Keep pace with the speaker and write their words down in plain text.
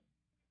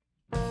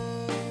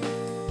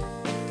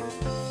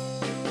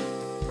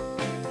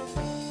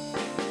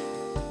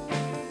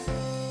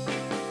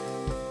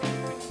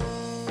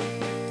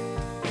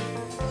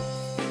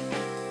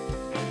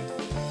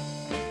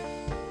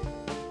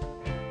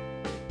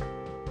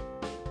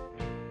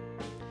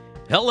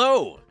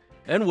Hello,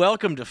 and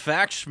welcome to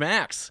Fact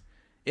Schmacks.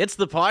 It's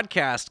the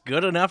podcast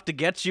good enough to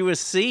get you a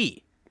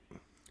C.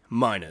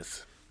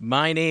 Minus.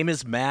 My name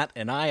is Matt,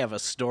 and I have a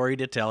story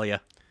to tell you.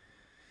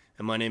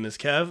 And my name is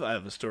Kev. I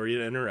have a story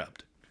to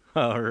interrupt.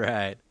 All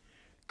right.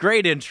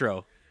 Great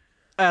intro,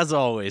 as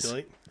always.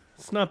 Really?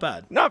 It's not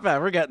bad. Not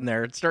bad. We're getting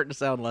there. It's starting to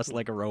sound less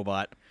like a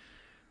robot.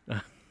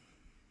 Fair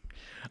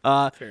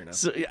enough.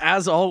 So,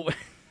 as always,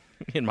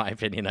 in my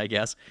opinion, I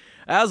guess,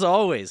 as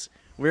always,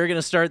 we're going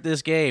to start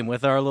this game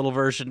with our little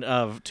version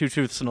of Two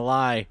Truths and a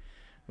Lie,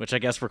 which I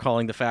guess we're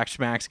calling the Fact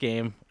Schmacks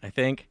game, I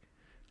think.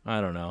 I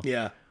don't know.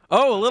 Yeah.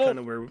 Oh,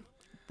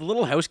 a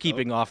little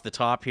housekeeping off the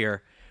top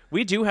here.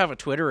 We do have a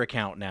Twitter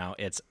account now.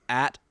 It's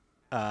at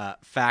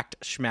Fact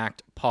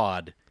Schmacked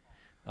Pod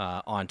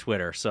on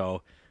Twitter.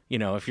 So, you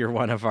know, if you're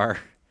one of our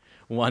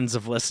ones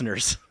of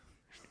listeners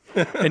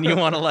and you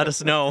want to let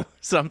us know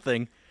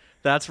something,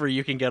 that's where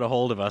you can get a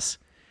hold of us.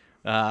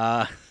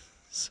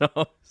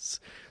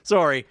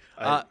 Sorry.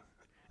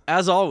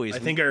 As always, I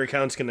think our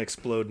account's going to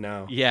explode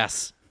now.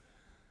 yes,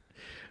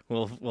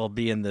 we'll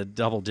be in the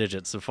double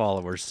digits of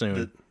followers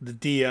soon. The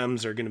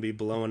DMs are going to be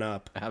blowing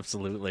up.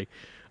 Absolutely.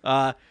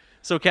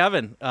 So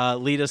Kevin,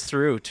 lead us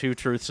through Two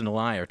Truths and a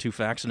Lie, or Two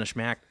Facts and a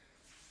Schmack.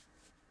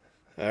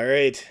 All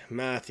right,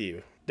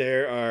 Matthew.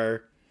 There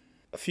are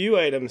a few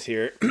items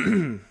here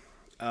that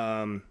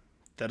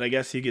I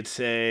guess you could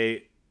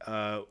say,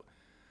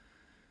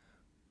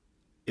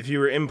 if you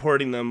were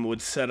importing them,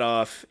 would set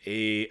off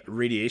a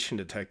radiation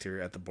detector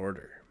at the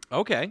border.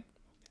 Okay.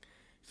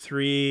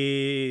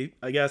 3,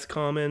 I guess,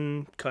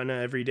 common kind of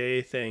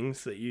everyday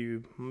things that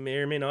you may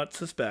or may not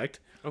suspect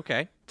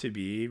Okay. to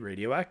be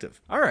radioactive.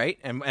 All right.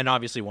 And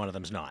obviously one of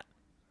them's not.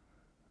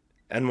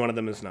 And one of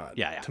them is not,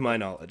 Yeah. to my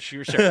knowledge.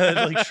 You're sure.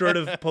 Like, short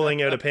of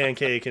pulling out a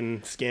pancake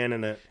and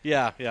scanning it.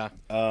 Yeah.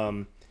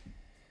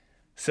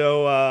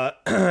 So,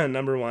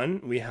 number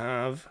 1, we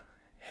have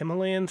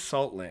Himalayan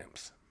salt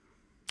lamps.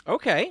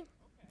 Okay.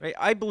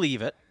 I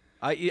believe it.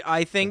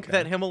 I think Okay.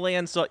 that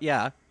Himalayan salt,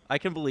 yeah, I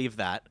can believe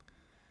that.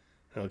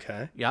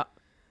 Okay. Yeah.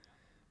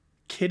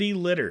 Kitty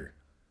litter.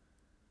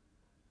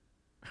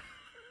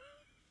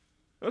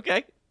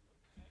 Okay.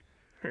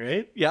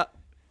 Right? Yeah.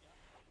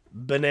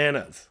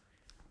 Bananas.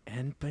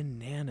 And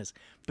bananas.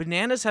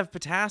 Bananas have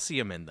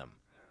potassium in them.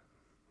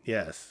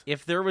 Yes.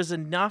 If there was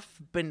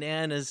enough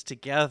bananas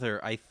together,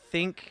 I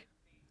think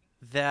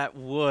that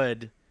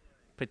would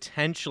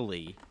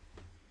potentially...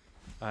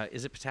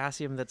 is it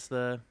potassium that's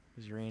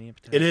is uranium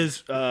potassium? It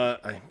is,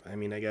 I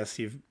mean, I guess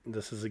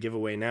this is a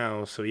giveaway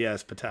now. So,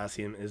 yes,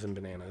 potassium is in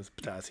bananas.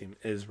 Potassium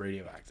is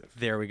radioactive.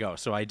 There we go.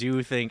 So I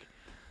do think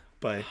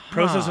By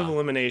process of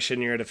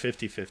elimination, you're at a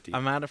 50-50.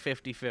 I'm at a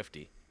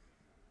 50-50.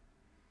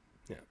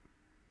 Yeah.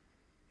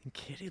 And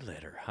kitty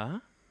litter, huh?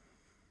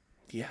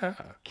 Yeah.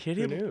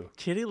 Kitty Who knew?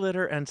 kitty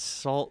litter and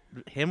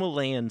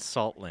Himalayan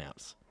salt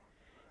lamps.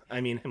 I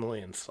mean,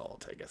 Himalayan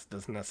salt, I guess.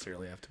 Doesn't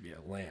necessarily have to be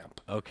a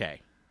lamp.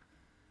 Okay.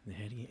 The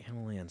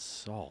Himalayan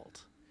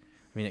salt.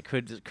 I mean, it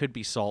could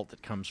be salt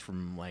that comes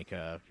from like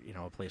a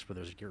place where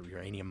there's a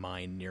uranium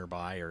mine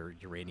nearby or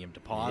uranium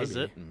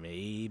deposit.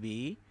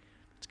 Maybe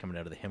it's coming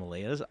out of the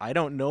Himalayas. I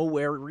don't know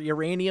where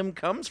uranium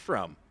comes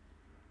from.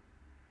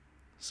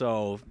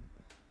 So,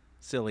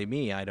 silly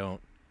me, I don't.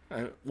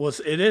 Well,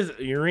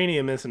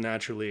 uranium is a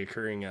naturally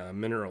occurring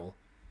mineral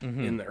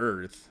in the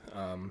earth.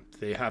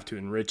 They have to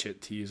enrich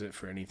it to use it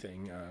for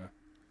anything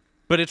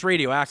But it's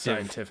radioactive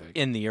scientific.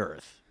 in the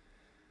earth.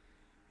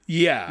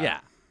 Yeah. Yeah.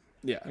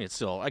 Yeah. It's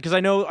still, because I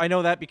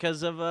know that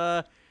because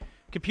of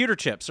computer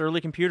chips,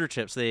 early computer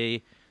chips.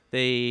 They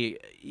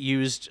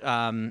used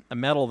a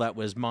metal that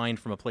was mined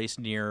from a place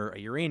near a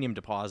uranium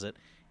deposit,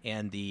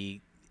 and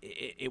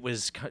it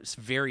was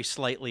very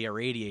slightly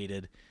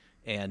irradiated,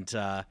 and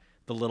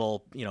the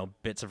little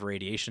bits of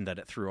radiation that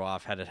it threw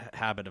off had a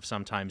habit of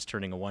sometimes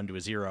turning a 1 to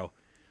a 0,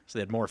 so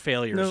they had more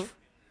failures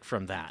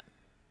from that.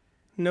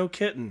 No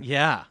kidding.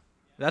 Yeah,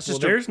 that's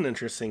just there's an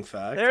interesting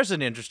fact. there's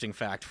an interesting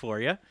fact for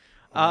you.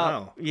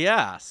 Wow.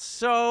 Yeah,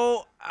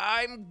 so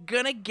I'm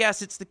gonna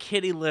guess it's the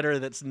kitty litter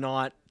that's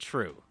not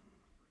true.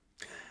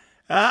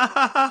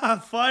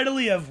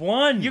 Finally, I've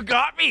won. You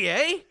got me,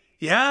 eh?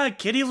 Yeah,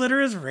 kitty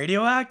litter is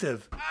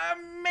radioactive.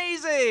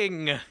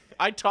 Amazing!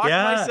 I talked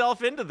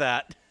myself into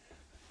that.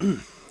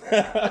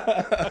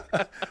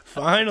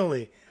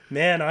 Finally.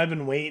 Man, I've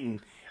been waiting.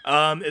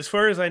 As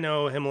far as I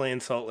know, Himalayan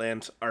salt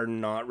lamps are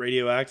not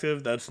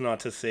radioactive. That's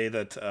not to say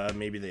that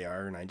maybe they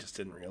are and I just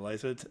didn't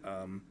realize it.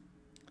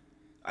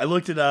 I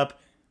looked it up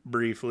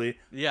briefly.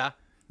 Yeah.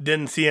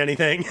 Didn't see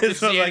anything. Didn't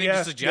So I see was anything like, to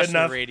yeah, suggest good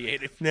enough.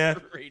 radiative. Yeah,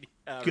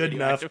 good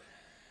enough. Radioactive.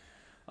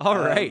 All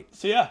right.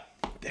 So yeah,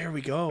 there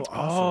we go.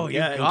 Awesome. you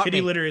Yeah, and got kitty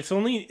me. litter. It's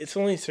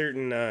only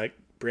certain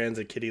brands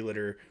of kitty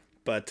litter,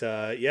 but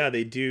yeah,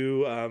 they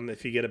do.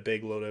 If you get a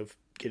big load of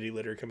kitty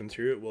litter coming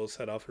through, it will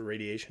set off a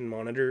radiation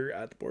monitor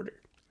at the border.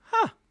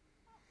 Huh.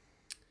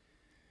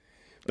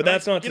 But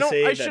that's not to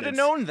say I that should have it's-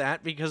 known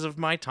that because of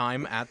my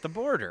time at the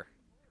border.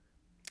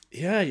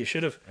 Yeah, you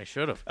should have. I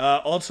should have.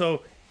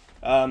 Also,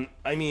 I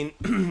mean,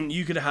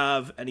 you could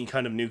have any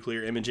kind of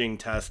nuclear imaging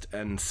test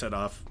and set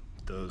off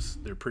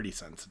they're pretty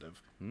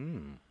sensitive.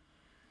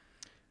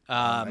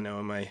 I know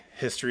in my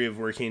history of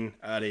working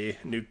at a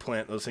nuke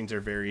plant, those things are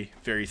very,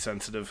 very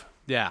sensitive.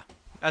 Yeah,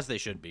 as they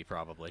should be,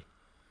 probably.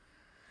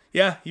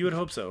 Yeah, you would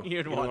hope so.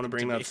 You'd don't want want to them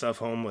bring to that be. stuff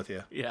home with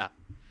you. Yeah.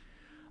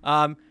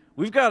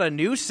 We've got a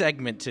new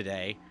segment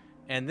today,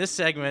 and this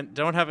segment,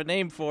 don't have a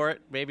name for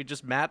it, maybe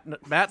just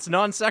Matt's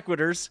non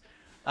sequiturs,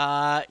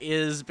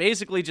 is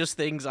basically just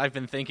things I've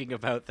been thinking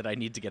about that I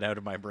need to get out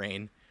of my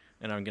brain,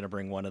 and I'm going to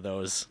bring one of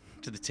those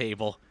to the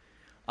table.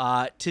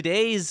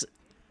 Today's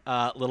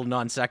little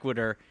non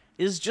sequitur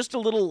is just a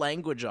little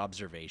language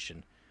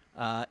observation.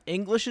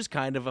 English is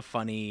kind of a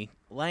funny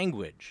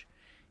language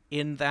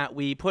in that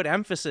we put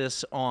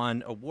emphasis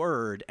on a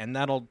word, and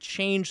that'll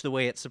change the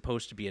way it's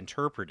supposed to be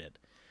interpreted.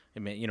 I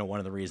mean, you know, one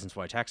of the reasons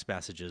why text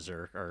messages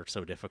are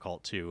so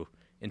difficult to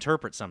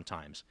interpret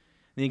sometimes.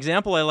 The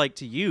example I like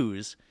to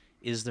use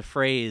is the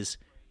phrase,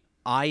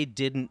 "I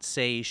didn't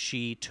say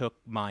she took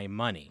my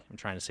money." I'm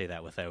trying to say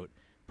that without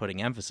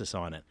putting emphasis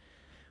on it.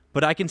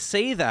 But I can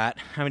say that,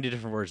 how many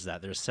different words is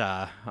that? There's,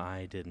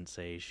 I didn't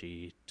say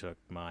she took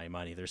my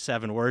money. There's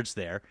 7 words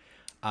there.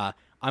 I'm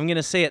going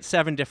to say it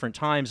 7 different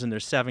times, and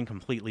there's 7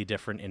 completely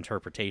different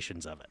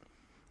interpretations of it.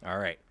 All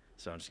right.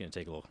 So I'm just going to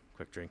take a little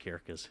quick drink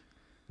here because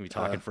we'll be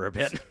talking for a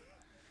bit.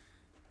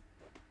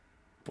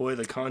 Boy,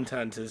 the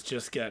content is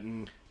just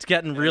getting It's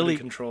getting really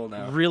control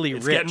now. Really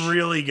it's rich. getting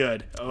really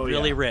good. Oh,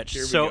 Really yeah. rich.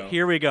 Here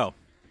Here we go.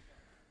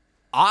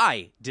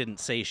 I didn't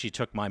say she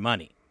took my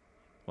money.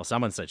 Well,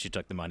 someone said she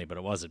took the money, but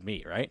it wasn't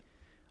me, right?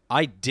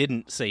 I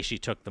didn't say she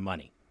took the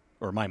money.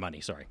 Or my money,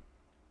 sorry.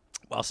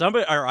 Well,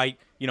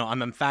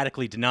 I'm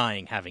emphatically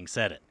denying having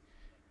said it.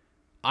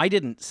 I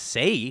didn't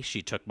say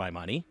she took my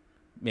money.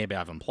 Maybe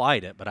I've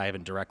implied it, but I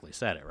haven't directly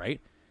said it, right?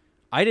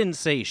 I didn't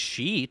say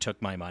she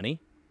took my money.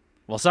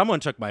 Well, someone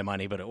took my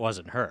money, but it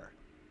wasn't her.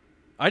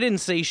 I didn't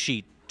say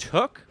she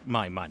took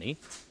my money.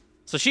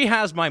 So she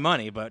has my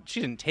money, but she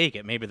didn't take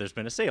it. Maybe there's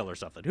been a sale or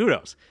something. Who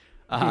knows?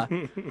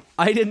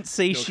 I didn't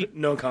say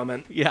No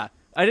comment. Yeah.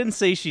 I didn't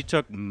say she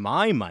took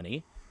my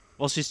money.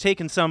 Well, she's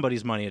taken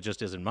somebody's money. It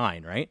just isn't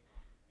mine, right?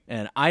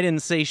 And I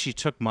didn't say she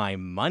took my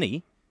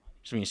money,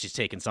 which means she's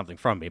taken something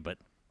from me, but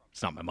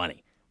it's not my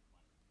money.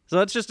 So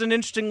that's just an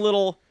interesting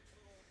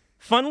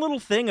fun little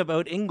thing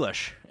about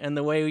English and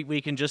the way we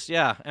can just,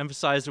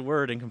 emphasize a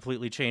word and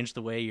completely change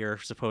the way you're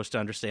supposed to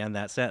understand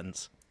that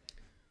sentence.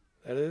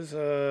 That is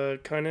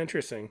kind of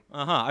interesting.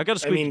 I've got a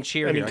squeaky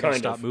chair here. I gotta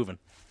stop moving.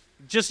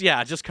 Just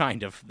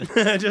kind of.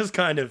 Just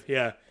kind of,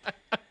 yeah.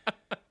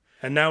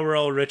 And now we're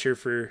all richer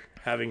for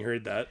having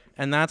heard that.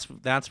 And that's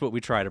what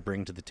we try to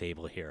bring to the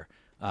table here.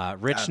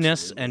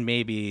 Richness. Absolutely. And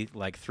maybe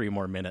like 3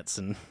 more minutes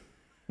and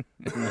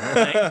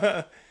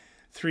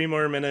 3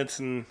 more minutes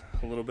and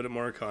a little bit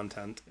more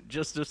content.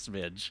 just a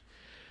smidge.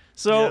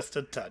 So Just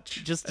a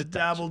touch. Just a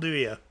dab will do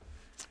you.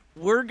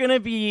 we're gonna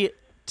be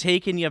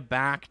taking you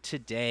back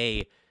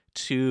today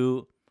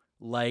to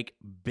like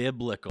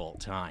biblical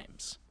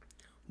times.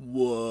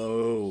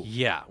 Whoa.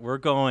 Yeah, we're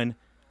going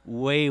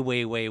way,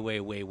 way, way, way,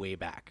 way, way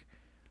back.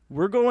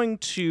 We're going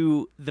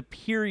to the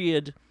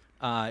period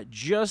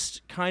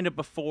just kind of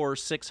before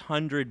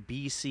 600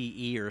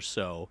 BCE or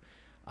so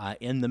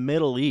in the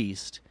Middle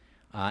East.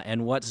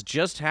 And what's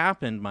just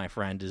happened, my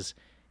friend,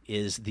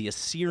 is the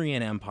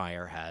Assyrian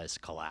Empire has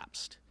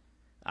collapsed.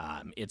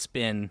 It's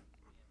been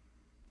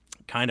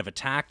kind of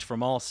attacked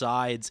from all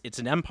sides. It's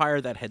an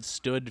empire that had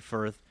stood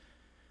for,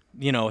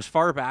 as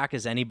far back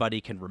as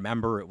anybody can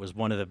remember. It was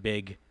one of the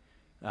big,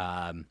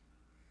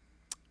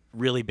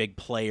 really big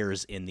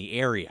players in the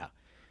area.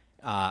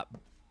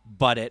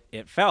 But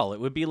it fell. It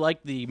would be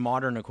like the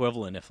modern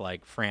equivalent if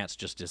like France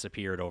just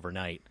disappeared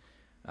overnight.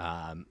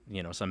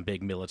 Some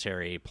big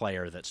military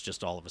player that's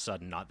just all of a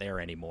sudden not there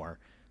anymore.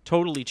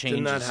 Totally changes.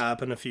 Didn't that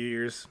happen a few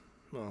years?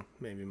 Well,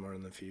 maybe more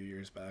than a few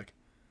years back.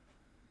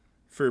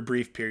 For a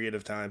brief period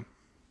of time.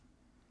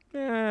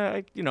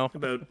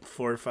 About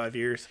 4 or 5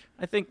 years.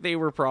 I think they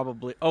were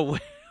probably... Oh,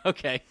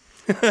 okay.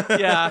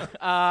 Yeah.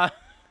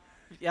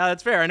 Yeah,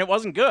 that's fair. And it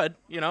wasn't good,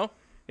 It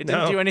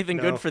didn't do anything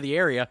good for the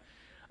area.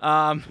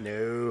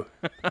 No.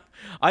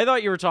 I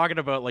thought you were talking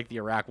about like the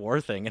Iraq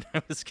War thing, and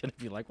I was going to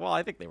be like, well,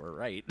 I think they were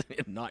right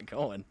in not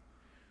going.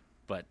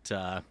 But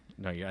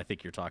no, I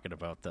think you're talking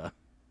about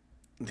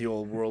the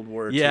old World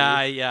War II.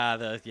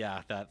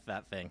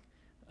 That thing.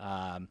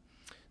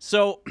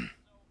 So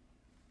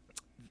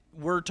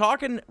we're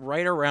talking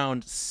right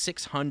around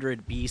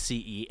 600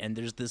 BCE, and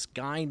there's this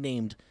guy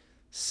named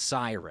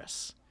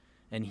Cyrus,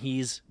 and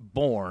he's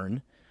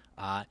born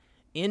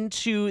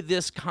into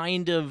this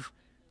kind of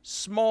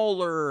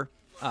smaller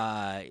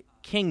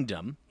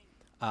kingdom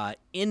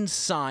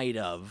inside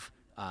of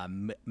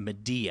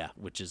Medea,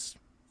 which is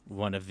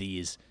one of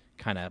these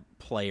kind of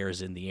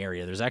players in the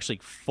area. There's actually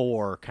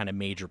 4 kind of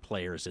major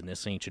players in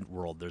this ancient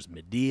world. There's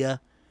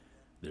Medea,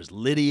 there's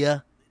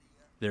Lydia,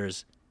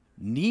 there's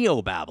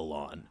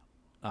Neo-Babylon,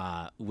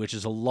 which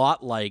is a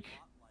lot like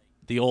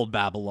the old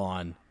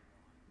Babylon,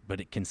 but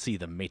it can see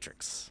the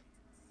Matrix.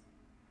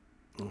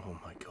 Oh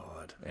my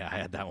God. Yeah, I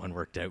had that one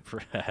worked out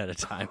ahead of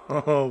time.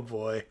 Oh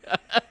boy.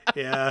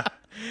 Yeah.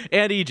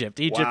 And Egypt.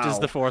 Egypt is Wow.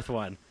 the fourth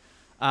one.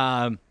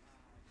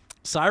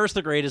 Cyrus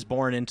the Great is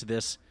born into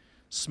this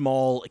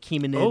small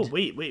Achaemenid. Oh,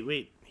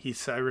 wait. He's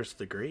Cyrus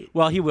the Great.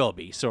 Well, he will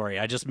be. Sorry,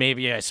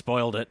 maybe I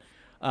spoiled it.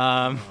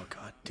 Oh,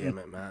 God damn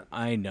it, Matt.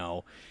 I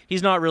know.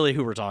 He's not really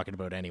who we're talking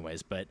about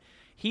anyways, but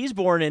he's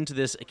born into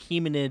this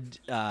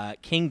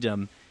Achaemenid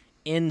kingdom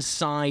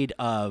inside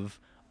of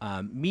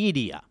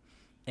Media.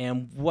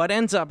 And what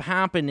ends up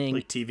happening...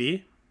 Like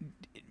TV?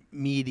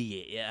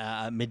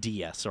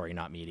 Medea. Sorry,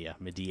 not Media.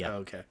 Medea.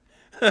 Oh, okay.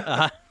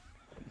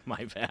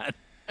 My bad.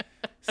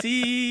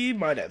 C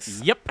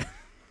minus. Yep.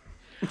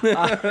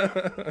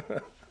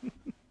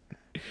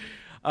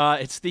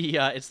 It's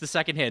the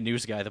Secondhand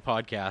News Guy, the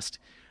podcast.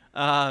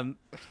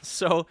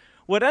 So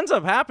what ends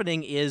up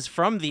happening is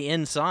from the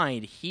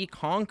inside, he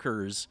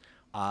conquers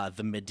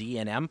the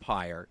Median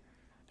Empire,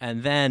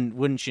 and then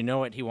wouldn't you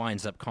know it, he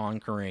winds up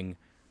conquering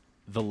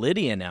the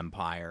Lydian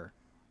Empire,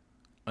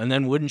 and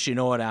then wouldn't you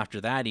know it, after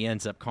that he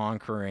ends up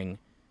conquering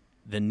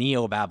the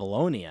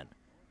Neo-Babylonian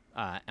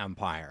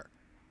Empire.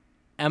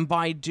 And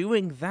by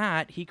doing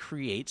that, he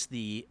creates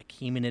the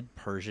Achaemenid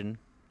Persian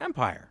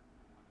Empire,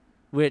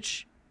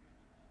 which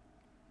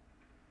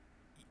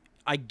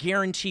I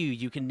guarantee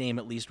you can name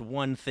at least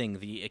one thing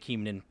the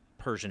Achaemenid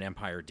Persian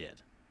Empire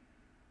did.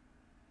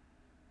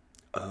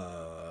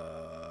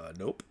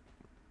 Nope.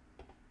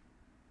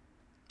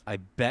 I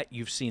bet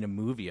you've seen a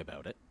movie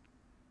about it.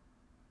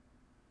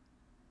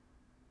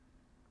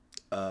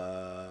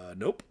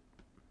 Nope.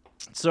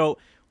 So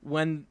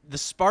when the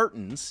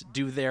Spartans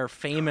do their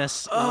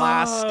famous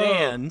last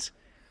stand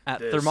at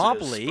This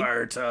Thermopylae, is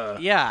Sparta.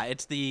 yeah,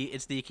 it's the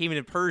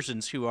Achaemenid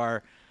Persians who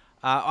are,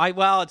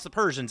 it's the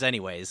Persians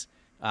anyways.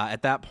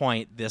 At that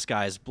point, this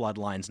guy's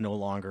bloodline's no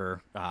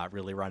longer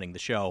really running the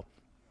show,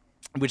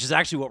 which is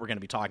actually what we're going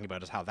to be talking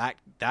about, is how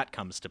that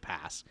comes to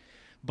pass.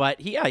 But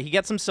he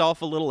gets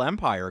himself a little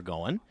empire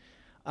going,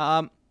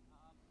 and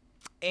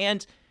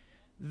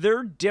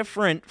they're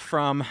different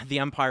from the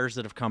empires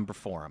that have come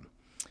before him.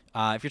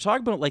 If you're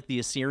talking about like the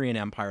Assyrian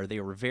Empire, they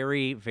were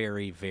very,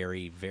 very,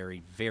 very,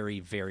 very, very,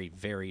 very,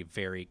 very,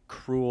 very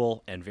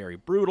cruel and very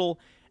brutal,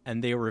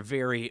 and they were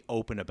very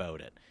open about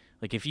it.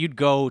 Like if you'd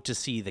go to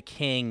see the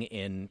king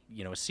in,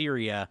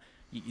 Assyria,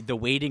 the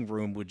waiting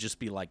room would just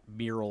be like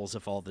murals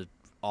of all the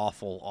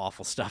awful,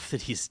 awful stuff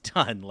that he's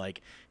done.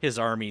 Like his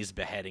army's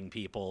beheading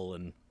people,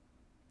 and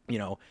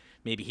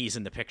maybe he's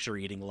in the picture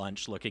eating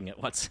lunch, looking at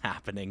what's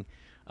happening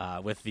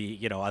with the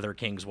other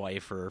king's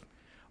wife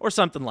or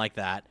something like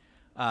that.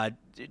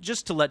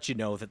 Just to let you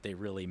know that they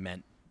really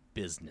meant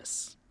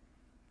business.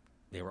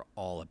 They were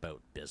all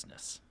about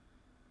business.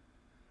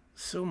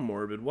 So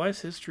morbid. Why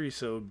is history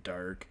so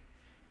dark?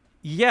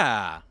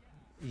 Yeah.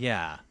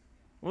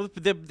 Well,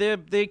 the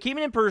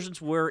Achaemenid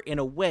Persians were, in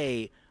a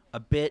way, a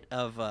bit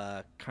of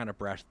a kind of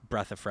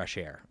breath of fresh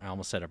air. I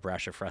almost said a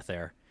breath of fresh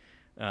air.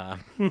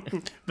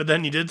 But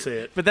then you did say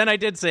it. But then I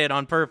did say it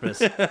on purpose,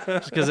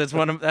 because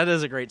that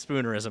is a great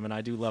spoonerism, and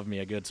I do love me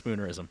a good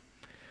spoonerism.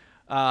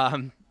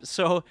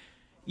 So,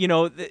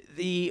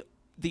 the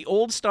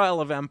old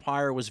style of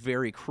empire was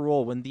very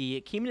cruel. When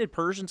the Achaemenid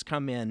Persians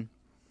come in,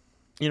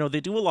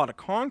 they do a lot of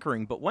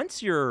conquering, but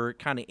once you're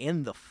kind of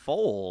in the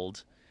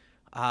fold,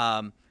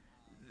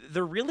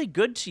 they're really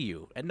good to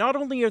you. And not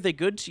only are they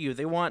good to you,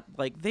 they want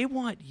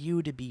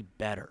you to be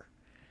better.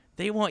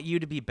 They want you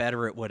to be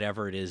better at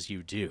whatever it is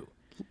you do.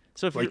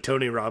 So if Like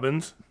Tony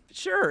Robbins?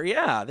 Sure,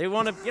 yeah. They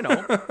want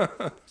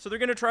to, so they're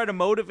going to try to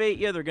motivate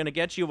you. They're going to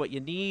get you what you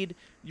need.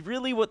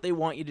 Really what they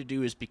want you to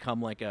do is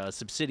become like a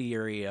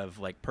subsidiary of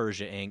like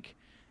Persia Inc.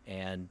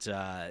 And,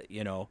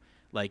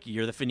 like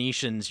you're the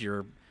Phoenicians,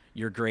 you're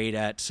great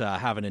at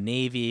having a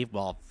navy.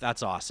 Well,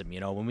 that's awesome.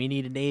 When we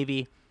need a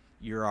navy,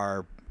 you're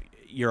our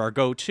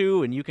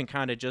go-to, and you can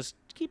kind of just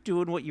keep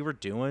doing what you were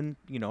doing,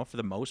 for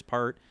the most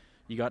part.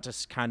 You got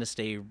to kind of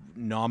stay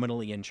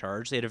nominally in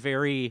charge. They had a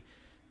very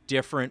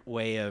different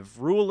way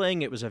of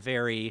ruling. It was a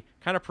very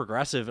kind of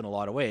progressive in a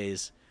lot of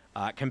ways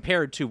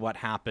compared to what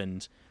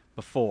happened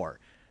before.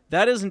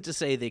 That isn't to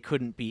say they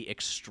couldn't be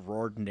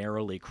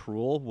extraordinarily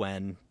cruel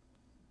when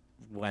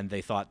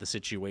they thought the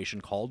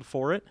situation called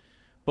for it.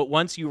 But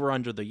once you were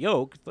under the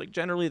yoke, like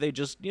generally they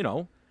just,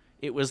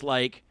 it was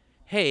like,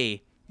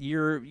 hey,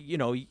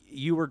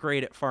 you were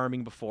great at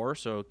farming before,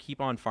 so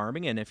keep on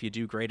farming. And if you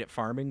do great at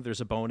farming,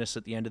 there's a bonus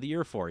at the end of the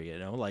year for you,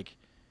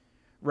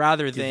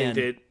 rather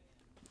than...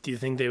 Do you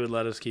think they would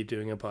let us keep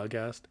doing a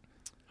podcast?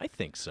 I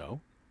think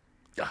so.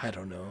 I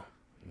don't know.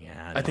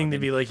 Yeah. I think they'd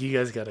be like, you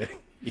guys gotta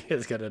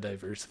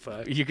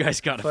diversify. You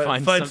guys got to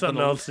find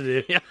something else to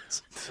do. Yeah.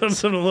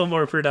 Something a little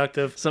more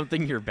productive.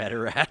 Something you're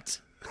better at.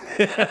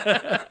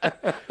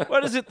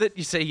 What is it that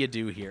you say you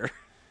do here?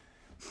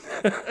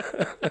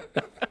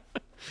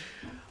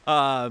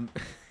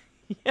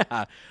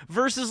 Yeah.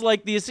 Versus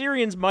like the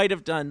Assyrians might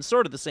have done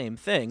sort of the same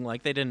thing.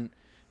 Like they didn't,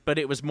 but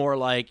it was more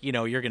like,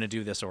 you're going to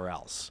do this or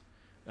else.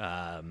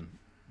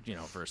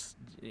 Versus,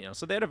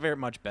 so they had a very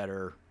much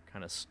better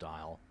kind of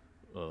style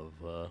of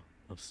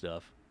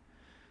stuff.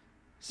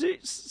 See,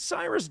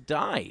 Cyrus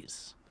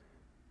dies.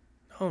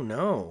 Oh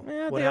no!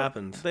 What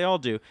happens? They all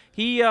do.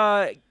 He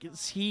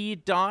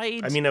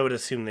died. I mean, I would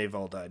assume they've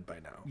all died by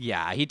now.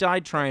 Yeah, he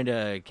died trying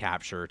to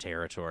capture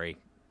territory,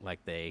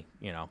 like they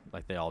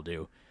all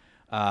do.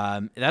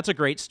 That's a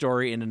great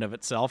story in and of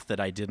itself that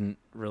I didn't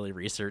really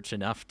research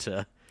enough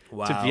to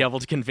be able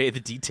to convey the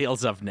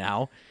details of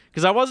now.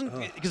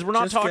 Because we're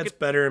not talking. Gets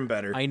better and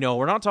better. I know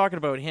we're not talking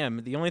about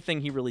him. The only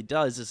thing he really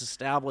does is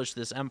establish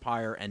this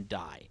empire and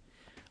die.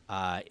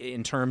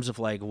 In terms of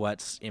like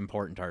what's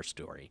important to our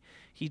story,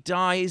 he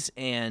dies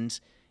and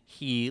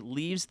he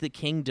leaves the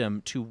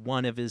kingdom to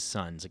one of his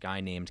sons, a guy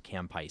named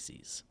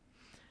Cambyses.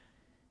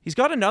 He's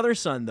got another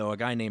son though, a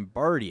guy named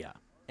Bardia,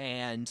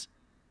 and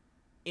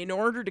in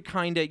order to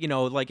kind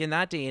of, like in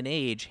that day and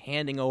age,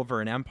 handing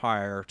over an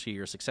empire to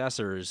your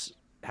successors,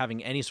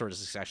 having any sort of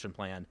succession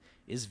plan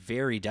is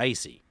very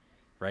dicey,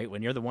 right?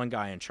 When you're the one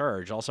guy in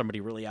charge, all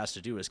somebody really has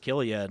to do is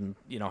kill you and,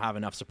 have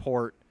enough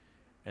support,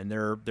 and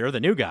they're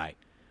the new guy.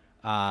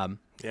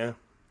 Yeah.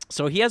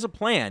 So he has a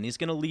plan. He's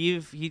going to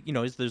leave.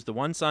 There's the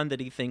one son that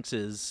he thinks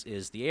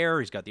is the heir.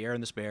 He's got the heir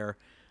and the spare.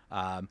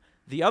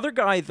 The other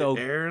guy, though,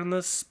 heir and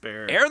the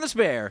spare. Heir and the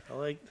spare.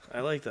 I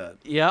like that.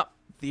 Yeah.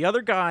 The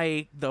other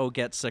guy, though,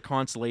 gets a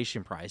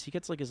consolation prize. He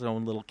gets like his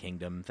own little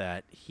kingdom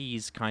that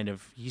he's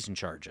in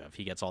charge of.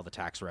 He gets all the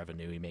tax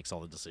revenue. He makes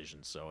all the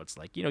decisions. So it's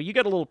like, you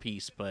get a little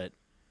piece, but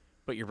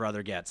your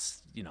brother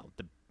gets,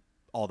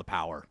 all the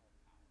power.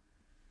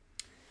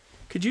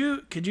 Could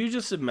you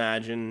just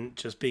imagine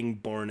just being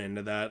born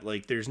into that?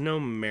 Like, there's no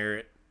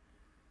merit.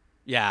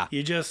 Yeah.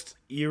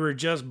 You were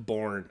just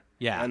born.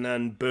 Yeah. And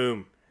then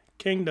boom,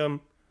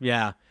 kingdom.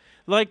 Yeah.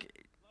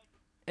 Like,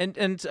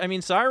 and I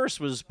mean, Cyrus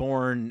was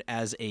born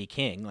as a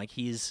king. Like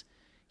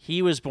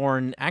he was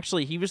born,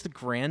 actually, he was the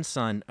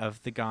grandson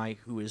of the guy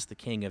who is the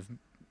king of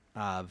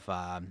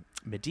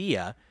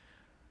Medea,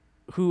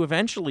 who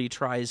eventually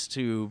tries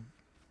to,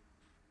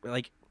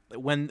 like,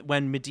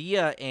 when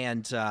Medea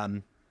and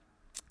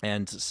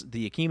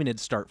the Achaemenids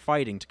start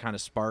fighting to kind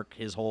of spark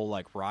his whole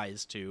like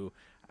rise to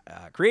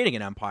creating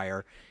an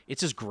empire, it's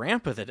his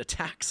grandpa that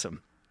attacks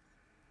him.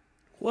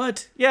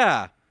 What?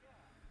 Yeah.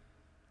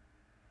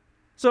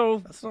 So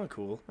that's not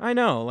cool. I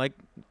know, like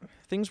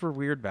things were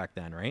weird back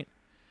then, right?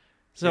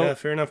 So yeah,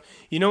 fair enough.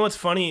 You know what's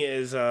funny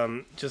is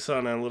just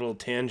on a little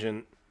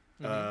tangent,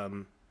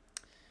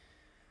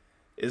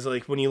 is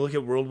like when you look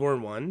at World War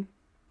I.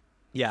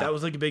 Yeah, that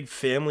was like a big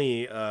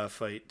family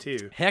fight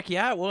too. Heck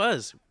yeah, it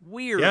was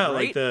weird. Yeah, right?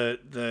 like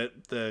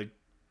the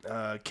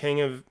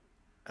king of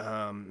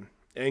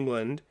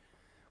England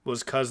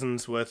was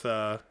cousins with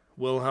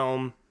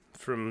Wilhelm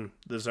from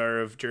the Tsar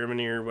of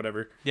Germany or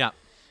whatever. Yeah,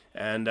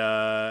 and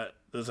the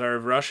Tsar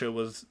of Russia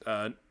was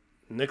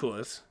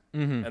Nicholas,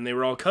 and they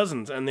were all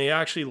cousins, and they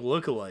actually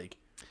look alike.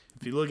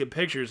 If you look at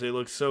pictures, they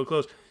look so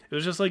close. It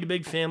was just like a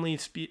big family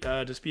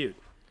dispute.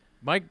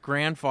 My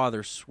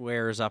grandfather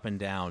swears up and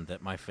down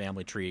that my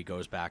family tree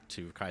goes back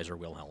to Kaiser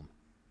Wilhelm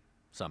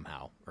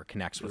somehow, or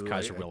connects with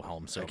Kaiser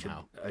Wilhelm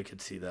somehow. I could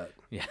see that.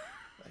 Yeah.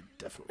 I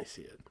definitely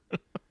see it.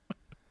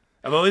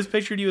 I've always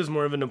pictured you as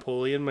more of a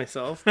Napoleon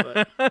myself,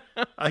 but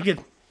I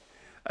could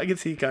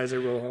see Kaiser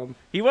Wilhelm.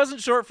 He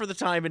wasn't short for the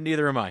time, and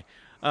neither am I.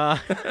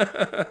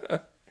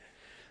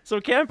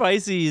 So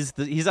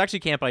Cambyses, he's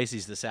actually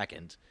Cambyses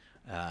II.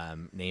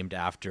 Named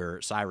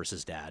after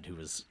Cyrus's dad, who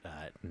was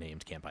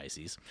named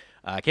Cambyses.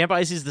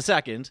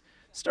 Cambyses II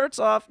starts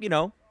off,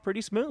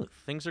 pretty smooth.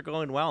 Things are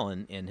going well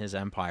in his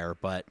empire,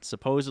 but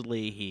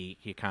supposedly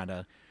he kind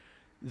of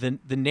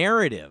the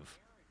narrative.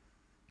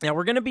 Now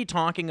we're going to be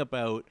talking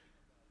about.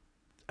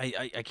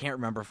 I can't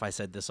remember if I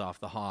said this off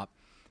the hop,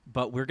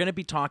 but we're going to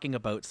be talking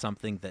about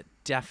something that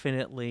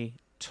definitely,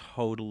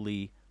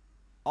 totally,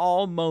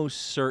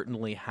 almost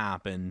certainly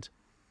happened,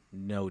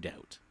 no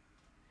doubt.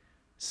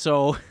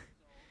 So.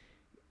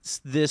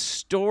 This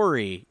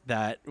story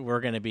that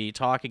we're going to be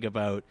talking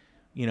about,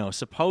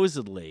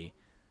 supposedly,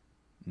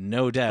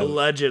 no doubt,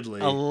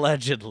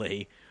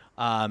 allegedly,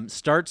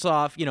 starts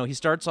off, he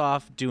starts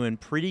off doing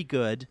pretty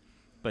good,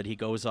 but he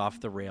goes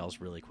off the rails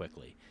really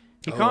quickly.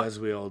 As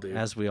we all do.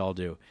 As we all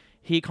do.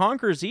 He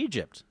conquers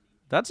Egypt.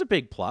 That's a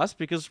big plus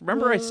because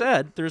remember I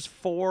said there's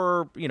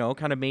 4,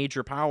 kind of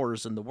major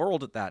powers in the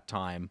world at that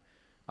time.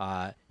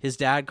 His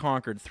dad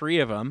conquered 3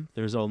 of them.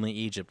 There's only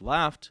Egypt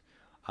left.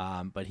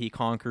 But he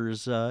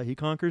conquers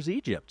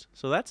Egypt,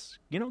 so that's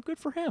good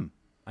for him,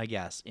 I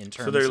guess. In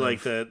terms, so they're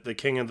like the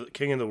king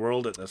of the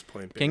world at this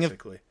point,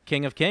 basically.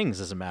 King of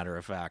Kings, as a matter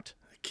of fact.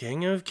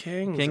 King of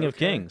Kings. King of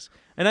Kings,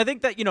 and I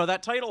think that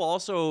that title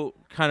also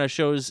kind of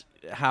shows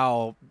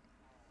how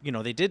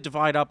they did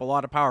divide up a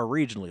lot of power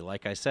regionally.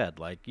 Like I said,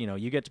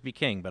 you get to be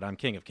king, but I'm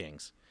King of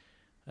Kings.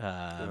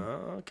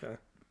 Okay,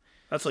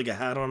 that's like a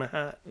hat on a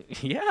hat.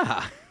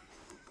 Yeah.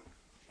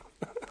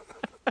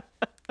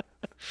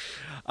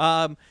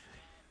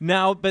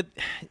 Now, but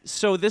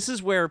so this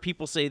is where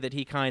people say that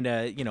he kind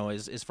of,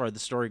 as far as the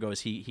story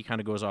goes, he kind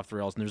of goes off the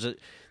rails. And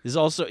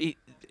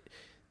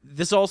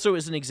this also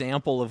is an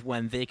example of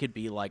when they could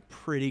be like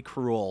pretty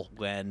cruel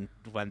when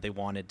they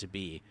wanted to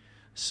be.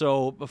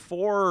 So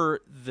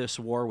before this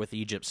war with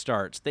Egypt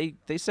starts, they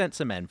sent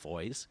some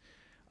envoys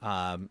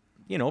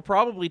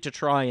Probably to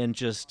try and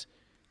just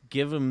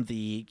give him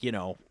the,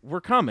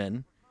 we're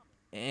coming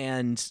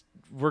and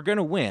we're going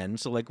to win.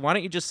 So, like, why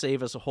don't you just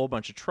save us a whole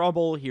bunch of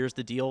trouble? Here's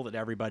the deal that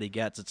everybody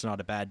gets. It's not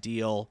a bad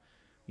deal.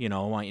 Why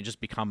don't you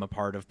just become a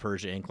part of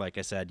Persia Inc.? Like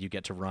I said, you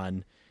get to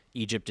run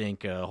Egypt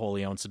Inc., a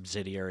wholly owned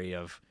subsidiary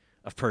of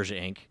Persia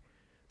Inc.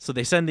 So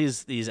they send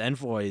these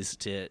envoys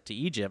to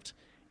Egypt,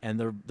 and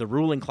the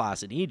ruling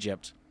class in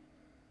Egypt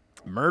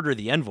murder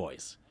the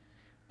envoys.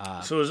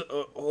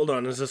 Hold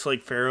on, is this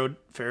like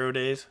Pharaoh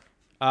days?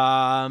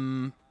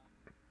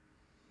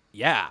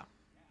 Yeah.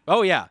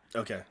 Oh yeah.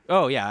 Okay.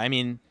 Oh yeah. I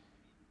mean,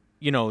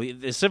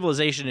 the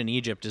civilization in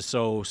Egypt is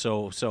so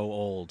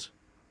old,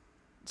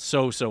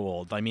 so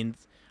old. I mean,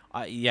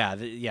 yeah.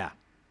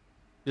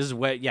 This is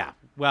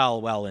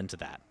well into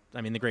that.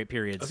 I mean, the Great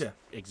Pyramids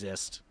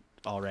exist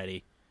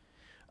already.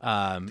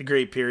 The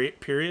Great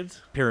Pyramids,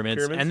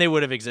 and they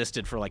would have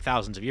existed for like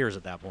thousands of years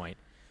at that point.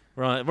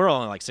 We're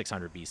only like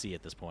 600 BC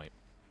at this point,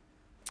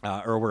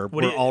 or we're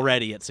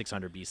already at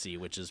 600 BC,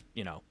 which is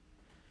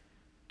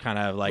kind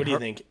of like. What do you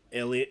think?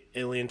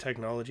 Alien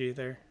technology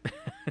there?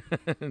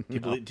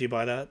 No. Do you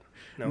buy that?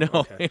 No,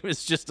 okay. It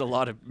was just a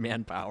lot of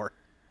manpower.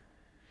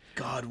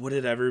 God, would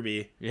it ever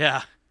be?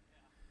 Yeah.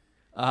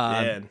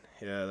 Man,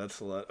 yeah,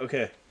 that's a lot.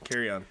 Okay,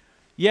 carry on.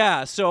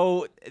 Yeah,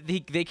 so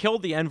they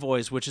killed the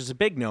envoys, which is a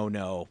big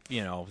no-no,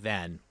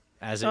 then.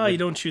 You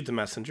don't shoot the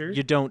messenger.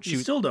 You don't shoot. You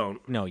still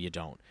don't. No, you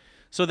don't.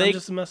 So I'm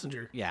just a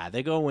messenger. Yeah,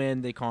 they go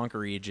in, they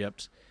conquer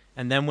Egypt,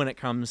 and then when it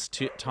comes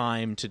to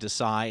time to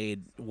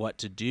decide what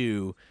to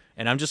do,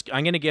 and I'm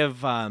going to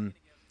give a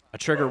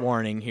trigger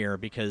warning here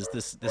because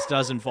this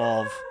does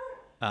involve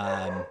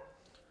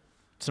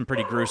some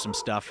pretty gruesome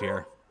stuff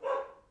here.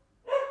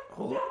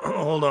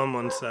 Hold on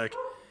one sec.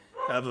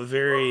 I have a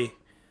very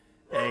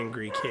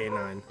angry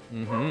canine.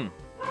 Mm-hmm.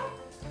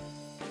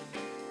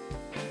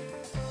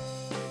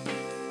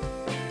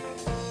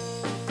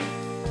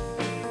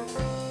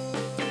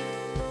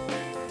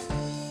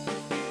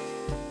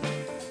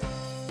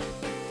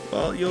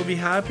 Well, you'll be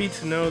happy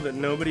to know that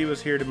nobody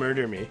was here to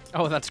murder me.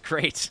 Oh, that's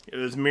great. It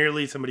was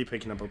merely somebody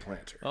picking up a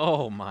planter.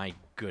 Oh, my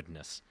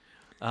goodness.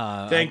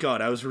 Thank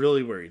God. I was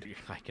really worried.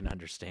 I can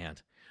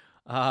understand.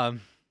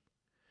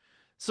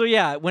 So,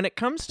 yeah, when it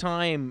comes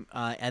time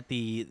at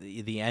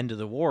the end of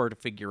the war to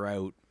figure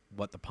out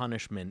what the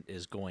punishment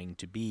is going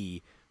to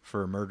be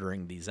for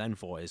murdering these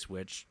envoys,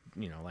 which,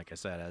 like I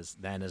said, as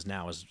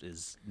now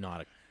is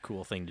not a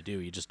cool thing to do.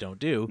 You just don't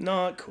do.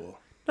 Not cool.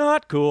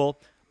 Not cool.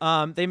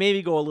 They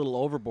maybe go a little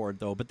overboard,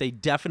 though, but they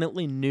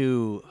definitely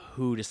knew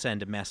who to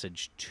send a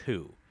message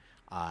to.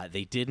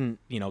 They didn't,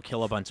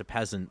 kill a bunch of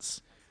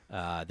peasants.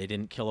 They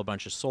didn't kill a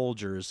bunch of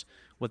soldiers.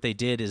 What they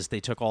did is they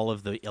took all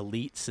of the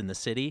elites in the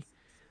city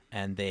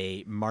and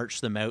they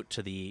marched them out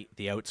to the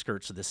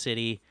outskirts of the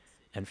city.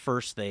 And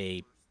first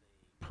they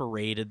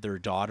paraded their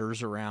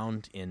daughters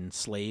around in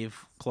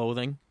slave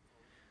clothing,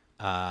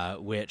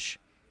 which,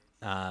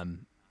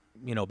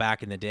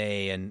 back in the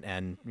day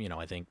and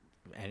I think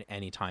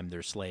anytime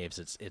there's slaves,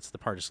 it's the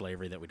part of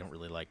slavery that we don't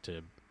really like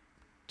to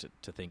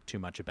think too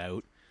much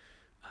about.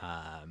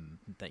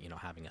 That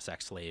having a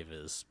sex slave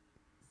is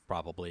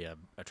probably a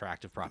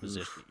attractive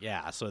proposition. Oof.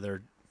 Yeah, so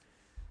they're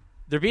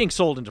being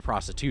sold into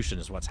prostitution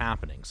is what's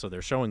happening. So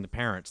they're showing the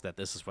parents that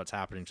this is what's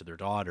happening to their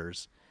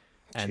daughters,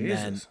 and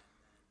then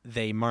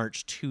they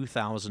march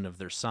 2,000 of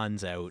their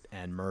sons out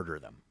and murder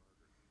them,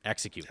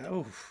 execute them.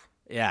 Oof.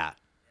 Yeah,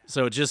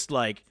 so just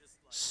like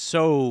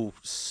so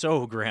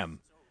grim.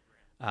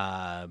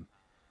 God,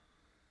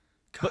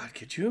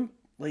 could you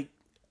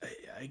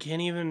I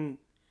can't even.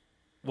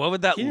 What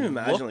would that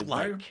imagine, look why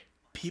like? are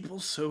people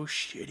so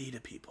shitty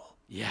to people?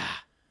 Yeah.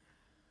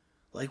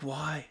 Like,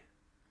 why?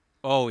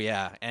 Oh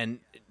yeah, and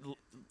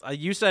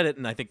you said it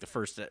in I think the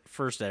first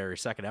or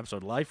second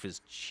episode. Life is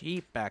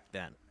cheap back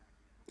then.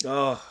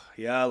 Oh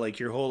yeah, like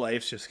your whole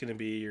life's just gonna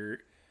be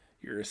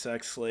you're a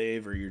sex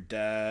slave or your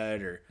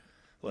dad or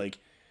like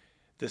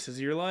this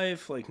is your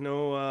life. Like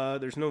no,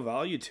 there's no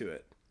value to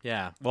it.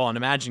 Yeah. Well, and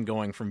imagine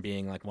going from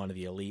being like one of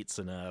the elites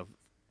in a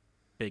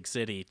big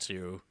city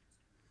to,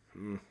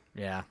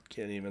 yeah.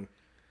 Can't even.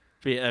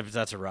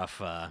 That's a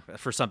rough,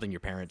 for something your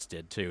parents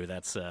did too.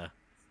 That's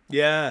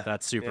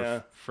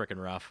super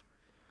freaking rough.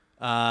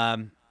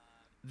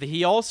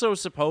 He also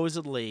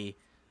supposedly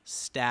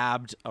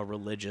stabbed a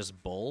religious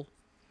bull,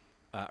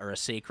 or a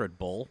sacred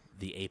bull,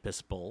 the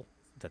Apis bull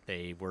that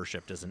they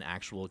worshipped as an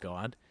actual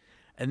god.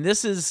 And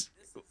this is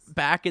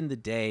back in the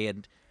day,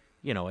 and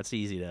it's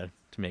easy to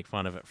make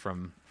fun of it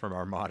from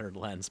our modern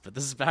lens, but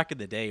this is back in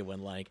the day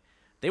when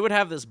they would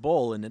have this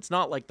bull, and it's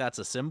not like that's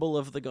a symbol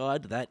of the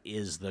god, that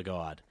is the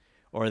god.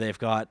 Or they've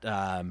got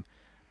a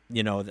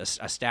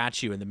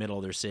statue in the middle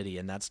of their city,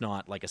 and that's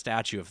not like a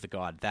statue of the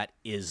god, that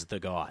is the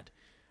god.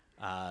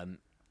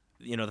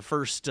 The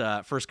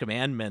first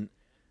commandment,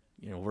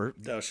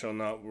 thou shalt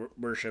not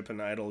worship an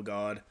idol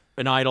god.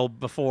 An idol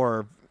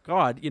before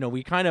God,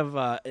 we kind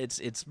of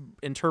it's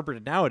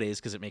interpreted nowadays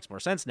because it makes more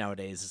sense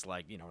nowadays. It's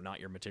like, not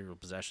your material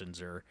possessions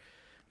or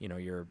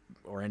your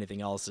or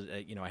anything else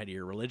ahead of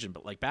your religion.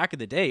 But like back in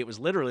the day, it was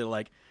literally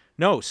like,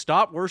 No,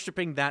 stop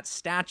worshiping that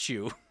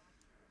statue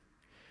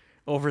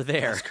over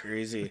there. That's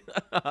crazy.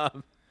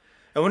 I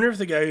wonder if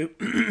the guy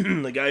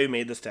who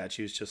made the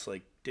statue is just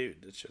like,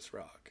 dude, it's just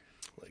rock.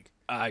 Like,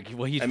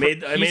 Well, I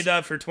made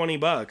that for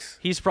 $20.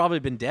 He's probably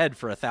been dead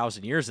for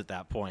 1,000 years at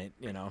that point.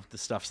 You know, the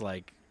stuff's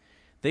like,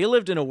 they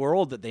lived in a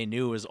world that they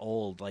knew was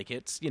old. Like,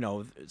 it's, you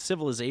know,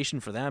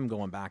 civilization for them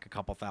going back a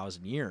couple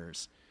thousand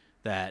years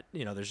that,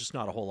 you know, there's just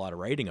not a whole lot of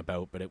writing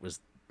about, but it was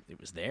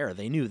there.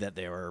 They knew that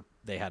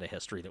they had a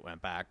history that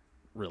went back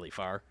really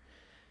far.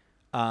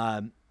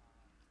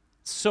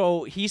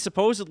 So he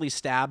supposedly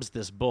stabs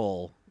this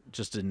bull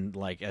just in,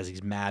 like, as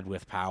he's mad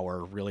with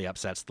power, really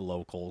upsets the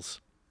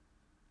locals.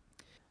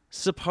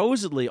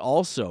 Supposedly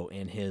also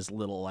in his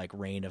little, like,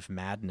 reign of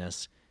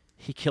madness,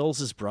 he kills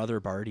his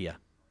brother Bardia.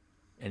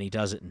 And he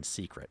does it in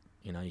secret.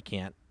 You know, he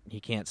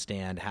can't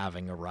stand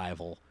having a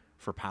rival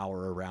for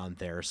power around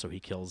there, so he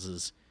kills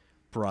his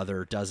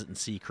brother, does it in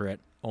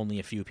secret. Only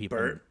a few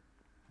people.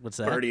 What's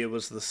that? Bardia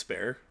was the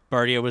spare.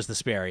 Bardia was the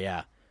spare,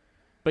 yeah.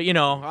 But, you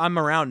know, I'm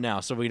around now,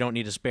 so we don't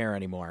need a spare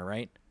anymore,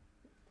 right?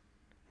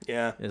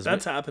 Yeah,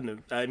 that's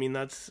happened. I mean,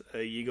 that's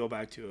you go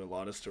back to a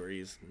lot of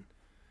stories. And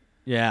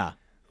yeah.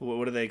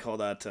 What do they call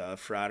that?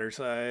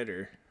 Fratricide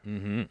or?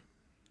 Mm-hmm.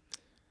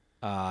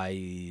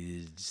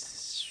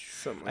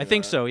 Something like I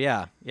think that. so,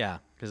 yeah. Yeah,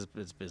 because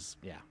let's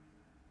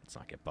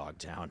not get bogged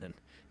down in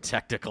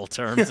technical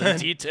terms and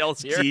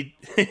details here.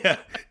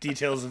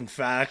 Details and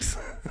facts.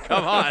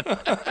 Come on.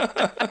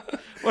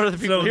 What are the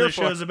people here the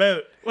for? show's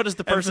about. What is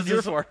the person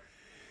here for?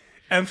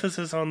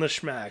 Emphasis on the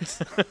schmacks.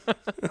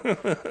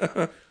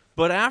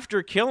 But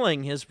after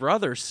killing his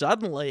brother,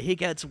 suddenly he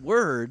gets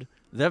word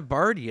that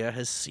Bardia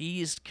has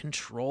seized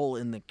control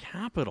in the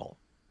capital.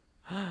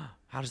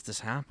 How does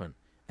this happen?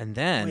 And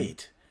then...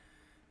 Wait.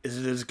 Is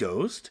it his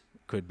ghost?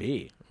 Could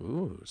be.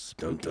 Ooh,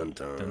 spooky. Dun, dun,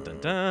 dun. Dun, dun,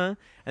 dun.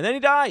 And then he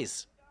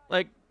dies,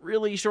 like,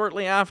 really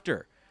shortly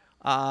after.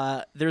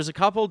 There's a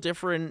couple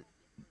different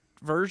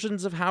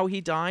versions of how he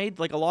died.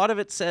 Like, a lot of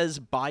it says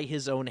by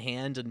his own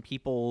hand, and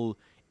people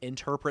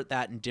interpret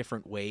that in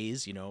different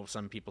ways. You know,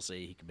 some people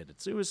say he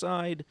committed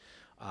suicide,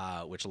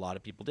 which a lot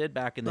of people did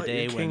back in the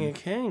day. King of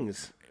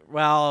Kings.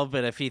 Well,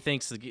 but if he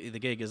thinks the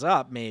gig is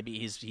up, maybe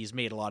he's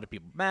made a lot of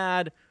people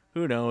mad.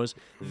 Who knows?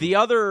 The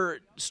other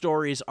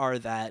stories are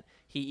that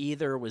he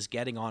either was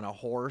getting on a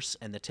horse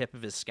and the tip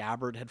of his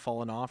scabbard had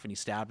fallen off and he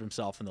stabbed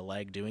himself in the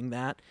leg doing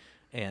that.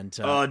 And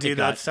oh, dude,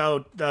 that's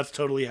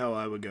totally how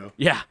I would go.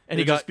 Yeah, and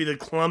it'd just be the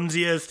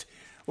clumsiest.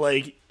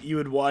 Like, you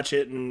would watch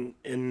it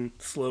in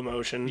slow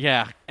motion.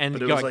 Yeah, and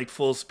but it was like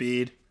full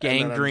speed.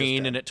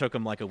 Gangrene, and it took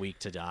him like a week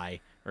to die,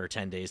 or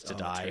 10 days to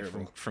die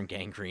from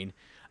gangrene.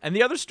 And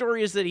the other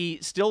story is that he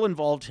still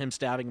involved him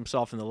stabbing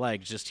himself in the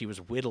leg, just he was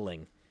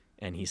whittling,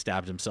 and he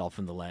stabbed himself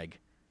in the leg.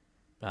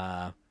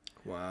 Wow.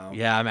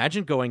 Yeah,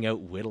 imagine going out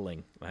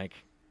whittling. Like,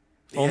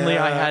 only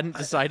I hadn't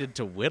decided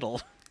to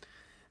whittle.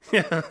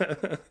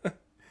 But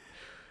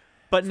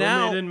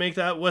now... they didn't make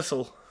that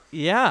whistle.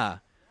 Yeah.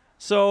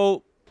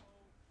 So...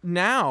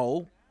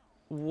 Now,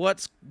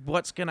 what's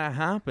gonna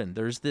happen?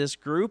 There's this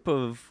group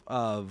of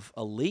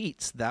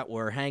elites that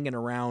were hanging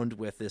around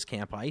with this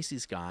Camp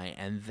Isis guy,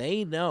 and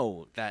they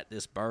know that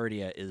this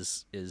Bardia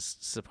is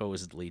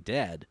supposedly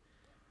dead,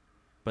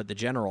 but the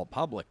general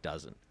public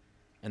doesn't,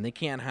 and they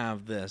can't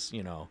have this,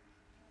 you know,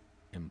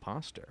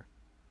 imposter.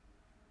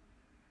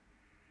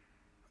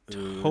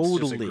 Totally,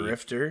 just a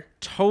grifter.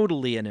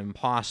 Totally an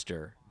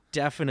imposter.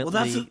 Definitely an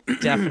that's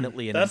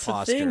imposter.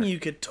 That's the thing. You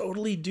could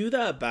totally do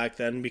that back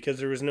then because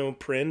there was no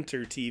print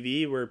or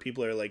TV where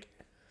people are like,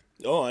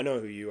 "Oh, I know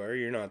who you are.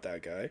 You're not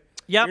that guy.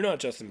 Yep. You're not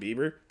Justin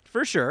Bieber."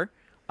 For sure.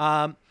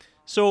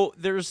 So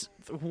there's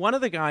one of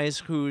the guys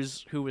who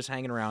was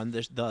hanging around.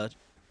 The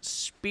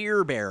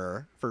spear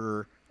bearer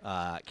for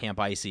Camp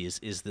Isis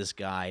is this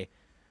guy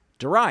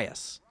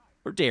Darius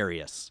or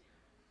Darius.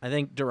 I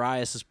think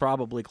Darius is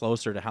probably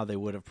closer to how they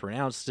would have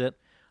pronounced it.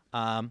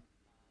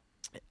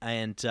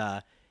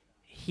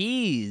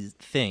 He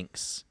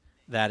thinks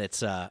that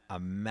it's a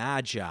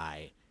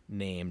magi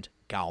named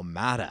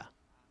Gaumata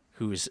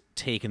who's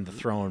taken the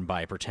throne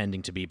by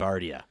pretending to be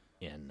Bardia.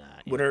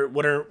 What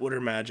are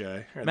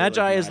magi? Are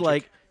magi is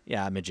like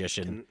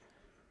magician.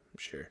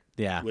 Sure.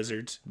 Yeah.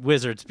 Wizards.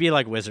 Be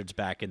like wizards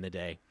back in the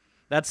day.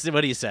 That's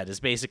what he said. Is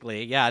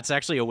basically it's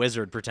actually a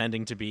wizard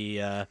pretending to be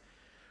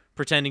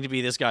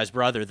this guy's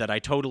brother that I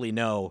totally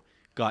know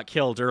got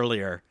killed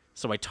earlier.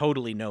 So I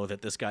totally know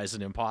that this guy's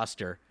an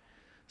imposter.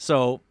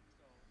 So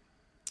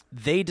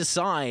they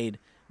decide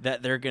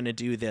that they're going to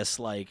do this,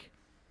 like,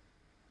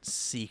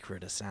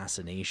 secret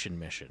assassination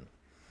mission.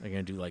 They're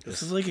going to do, like,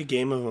 this is like a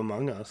game of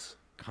Among Us.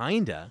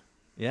 Kinda.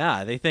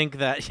 Yeah, they think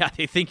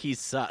he's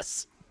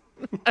sus.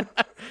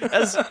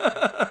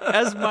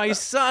 as my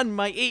son,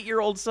 my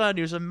 8-year-old son,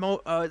 who's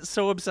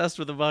so obsessed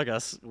with Among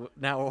Us,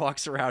 now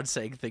walks around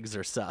saying things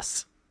are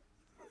sus.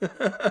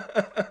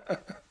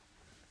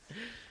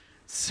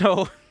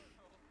 So...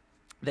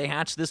 they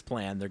hatch this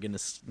plan. They're going to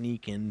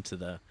sneak into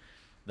the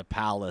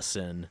palace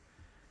in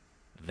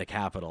the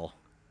capital,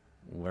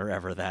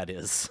 wherever that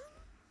is.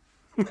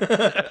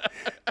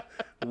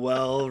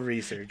 Well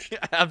researched.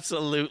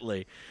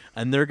 Absolutely.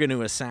 And they're going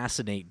to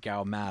assassinate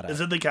Gaumata.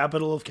 Is it the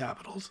capital of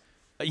capitals?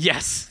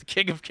 Yes, the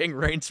King of King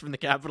reigns from the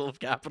capital of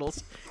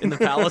capitals in the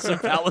palace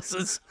of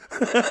palaces.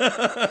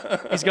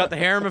 He's got the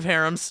harem of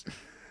harems.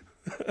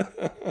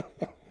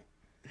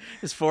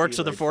 His forks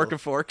are the fork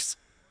of forks.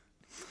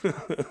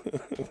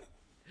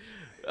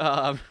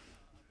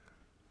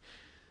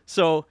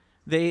 So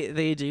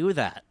they do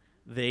that.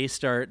 They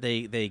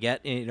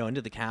get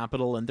into the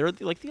capital, and they're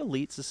like the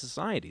elites of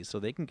society, so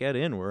they can get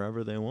in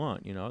wherever they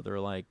want. They're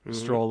like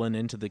strolling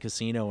into the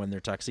casino in their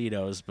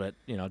tuxedos, but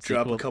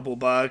drop a couple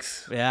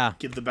bucks. Yeah,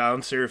 give the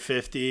bouncer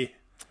 50.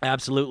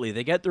 Absolutely,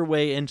 they get their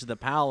way into the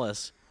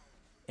palace,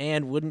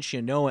 and wouldn't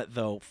you know it,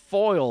 though,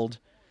 foiled,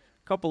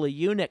 a couple of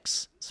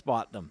eunuchs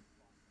spot them.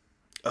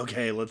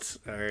 Okay, all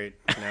right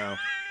now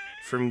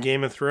from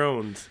Game of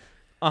Thrones.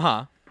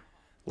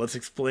 Let's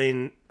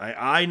explain.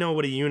 I know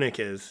what a eunuch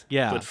is.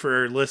 Yeah. But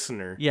for our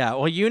listener. Yeah,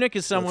 well, eunuch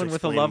is someone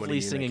with a lovely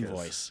singing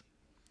voice.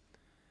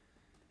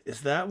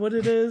 Is that what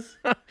it is?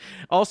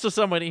 Also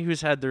somebody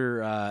who's had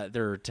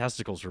their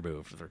testicles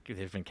removed.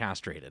 They've been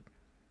castrated.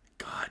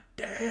 God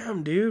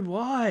damn, dude.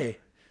 Why?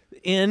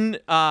 In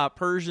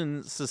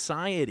Persian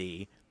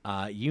society,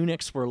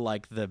 eunuchs were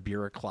like the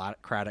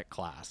bureaucratic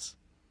class.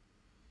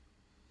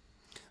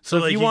 So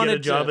like you get a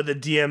job at the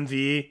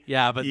DMV,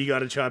 yeah, but you got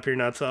to chop your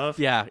nuts off?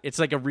 Yeah, it's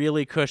like a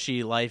really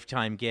cushy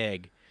lifetime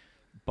gig,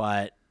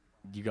 but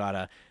you got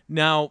to...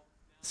 Now,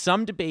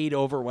 some debate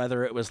over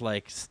whether it was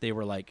like they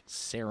were like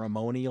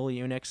ceremonial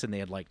eunuchs and they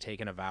had like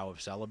taken a vow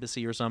of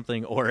celibacy or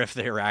something, or if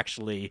they were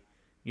actually,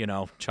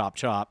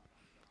 chop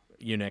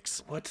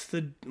eunuchs. What's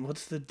the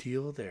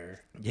deal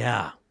there?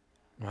 Yeah,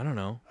 I don't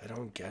know. I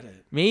don't get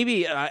it.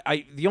 Maybe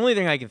the only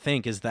thing I can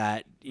think is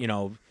that,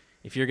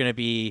 if you're going to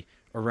be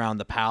around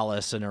the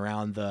palace and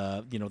around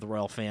the the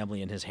royal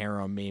family and his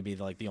harem, maybe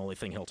like the only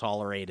thing he'll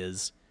tolerate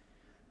is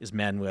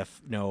men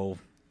with no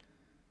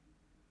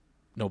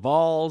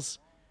balls.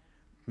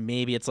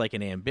 Maybe it's like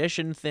an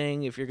ambition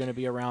thing if you're going to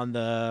be around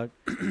the...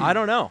 I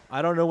don't know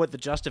what the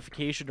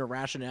justification or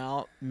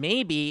rationale...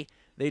 Maybe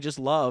they just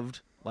loved,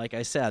 like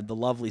I said, the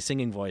lovely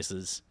singing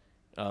voices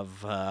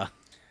of...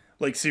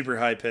 like super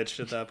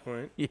high-pitched at that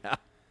point. Yeah.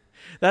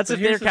 That's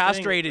if they're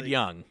castrated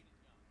young.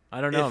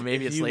 I don't know.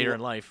 Maybe it's later in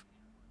life.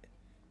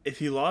 If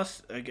you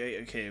lost,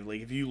 okay, like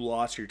if you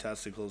lost your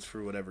testicles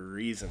for whatever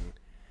reason,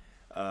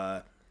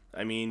 I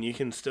mean, you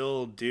can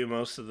still do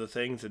most of the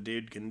things a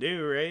dude can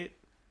do, right?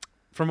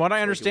 From what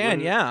I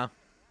understand, yeah.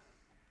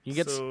 You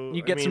get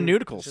some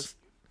nudicles.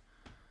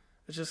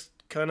 It's just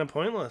kind of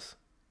pointless.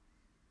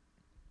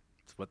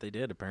 That's what they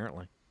did,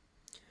 apparently.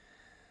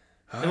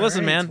 Hey,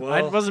 listen, man,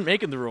 I wasn't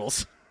making the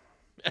rules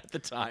at the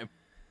time.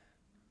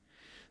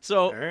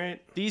 So, all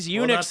right. These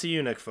eunuchs... Well, that's a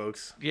eunuch,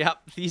 folks.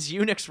 Yep, these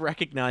eunuchs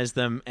recognize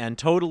them and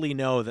totally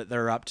know that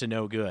they're up to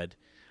no good.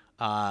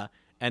 And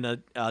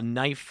a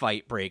knife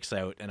fight breaks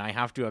out, and I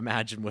have to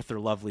imagine with their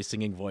lovely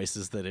singing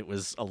voices that it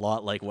was a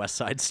lot like West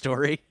Side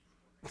Story.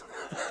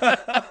 I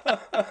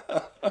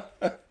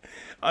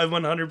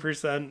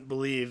 100%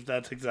 believe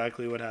that's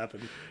exactly what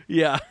happened.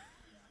 Yeah.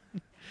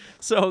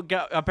 So,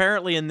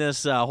 apparently in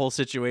this whole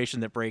situation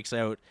that breaks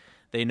out,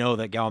 they know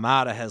that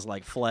Gaumata has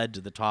like fled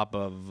to the top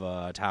of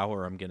a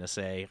tower, I'm going to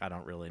say. I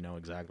don't really know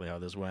exactly how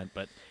this went,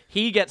 but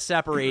he gets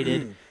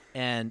separated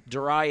and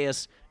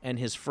Darius and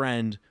his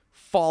friend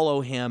follow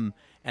him,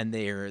 and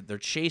they're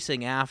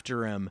chasing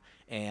after him,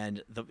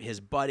 and his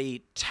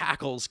buddy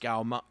tackles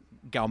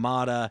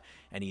Gaumata,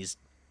 and he's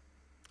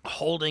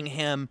holding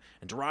him,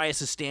 and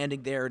Darius is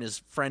standing there, and his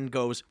friend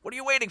goes, "What are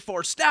you waiting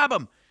for? Stab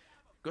him!"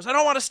 He goes, "I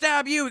don't want to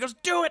stab you." He goes,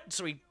 "Do it!"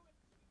 So he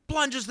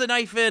plunges the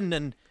knife in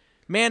and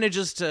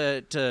manages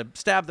to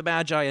stab the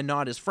Magi and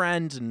not his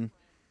friend, and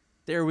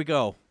there we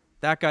go.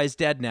 That guy's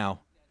dead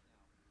now.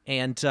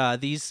 And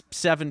these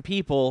 7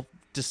 people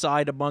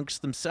decide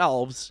amongst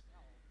themselves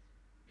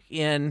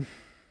in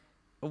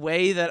a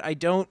way that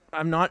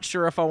I'm not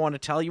sure if I want to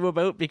tell you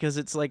about, because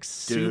it's like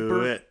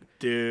super...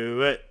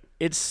 Do it.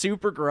 It's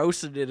super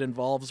gross, and it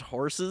involves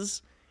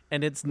horses,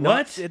 and it's not...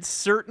 What? It's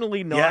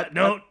certainly not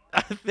a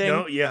thing.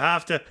 No, you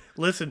have to...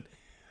 Listen,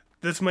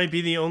 this might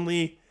be the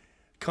only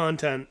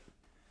content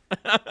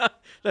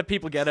that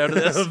people get out of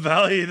this.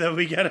 Value that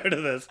we get out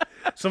of this.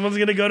 Someone's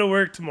going to go to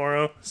work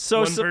tomorrow.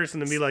 One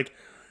person and be like,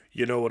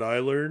 "You know what I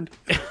learned?"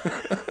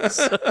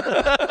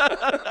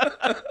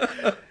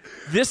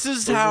 This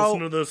is how...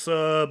 Listen to this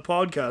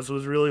podcast. It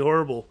was really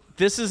horrible.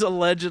 This is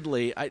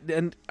allegedly.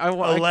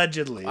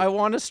 Allegedly. I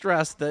want to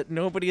stress that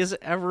nobody has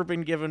ever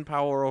been given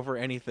power over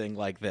anything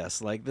like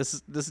this. Like,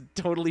 this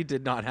totally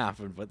did not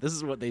happen, but this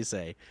is what they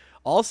say.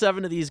 All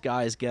 7 of these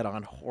guys get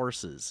on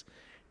horses.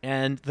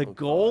 And the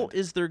goal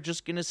is they're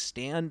just going to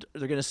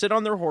sit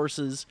on their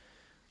horses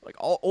like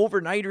all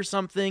overnight or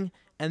something.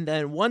 And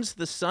then once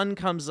the sun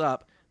comes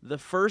up, the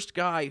first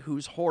guy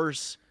whose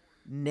horse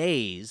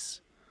neighs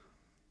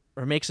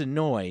or makes a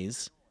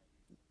noise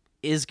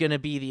is going to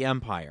be the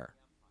Empire.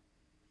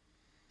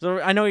 So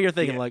I know you're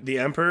thinking like the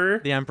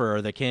Emperor,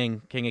 the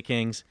King of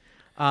Kings.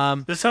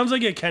 This sounds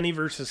like a Kenny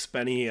versus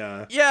Spenny.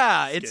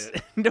 Yeah, it's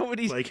skit.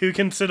 nobody's Like, who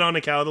can sit on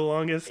a cow the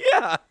longest?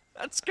 Yeah,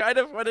 that's kind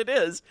of what it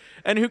is.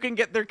 And who can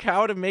get their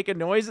cow to make a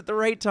noise at the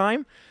right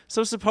time?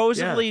 So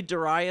supposedly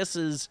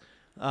Darius's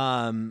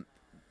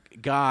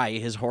guy,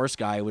 his horse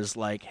guy, was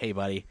like, "Hey,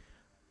 buddy,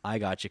 I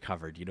got you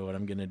covered. You know what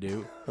I'm gonna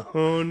do?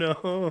 Oh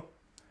no!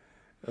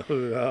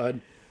 Oh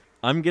god!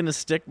 I'm gonna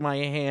stick my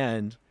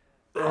hand.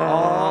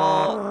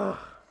 I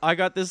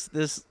got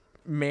this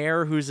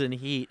mare who's in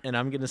heat, and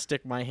I'm gonna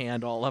stick my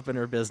hand all up in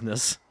her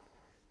business,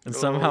 and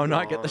somehow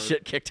not get the God.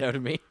 shit kicked out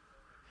of me.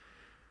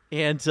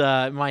 And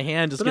my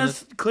hand is But gonna.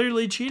 that's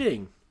clearly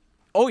cheating.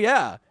 Oh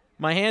yeah,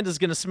 my hand is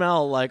gonna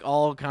smell like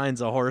all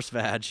kinds of horse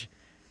vag,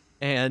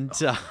 and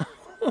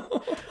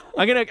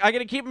I'm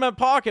gonna keep them in my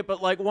pocket.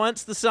 But like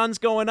once the sun's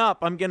going up,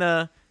 I'm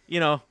gonna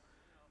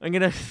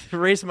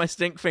raise my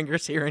stink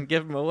fingers here and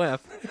give him a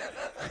whiff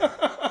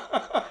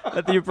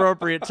at the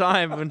appropriate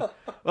time. And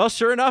well,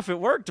 sure enough, it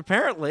worked.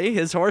 Apparently,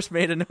 his horse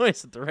made a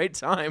noise at the right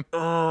time.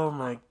 Oh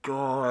my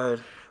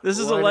god! This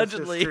is Why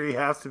allegedly. does history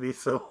have to be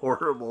so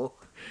horrible?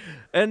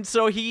 And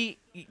so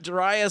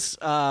Darius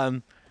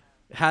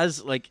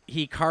has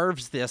he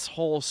carves this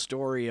whole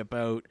story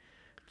about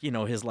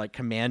his like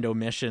commando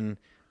mission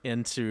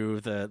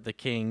into the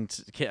king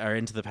or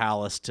into the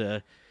palace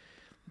to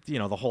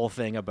the whole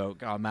thing about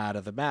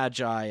Gaumata the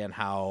Magi and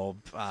how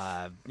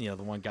the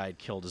one guy had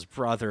killed his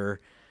brother,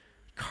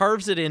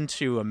 carves it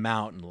into a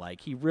mountain. Like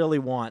he really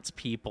wants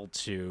people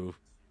to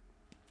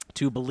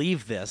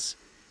believe this,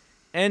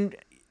 and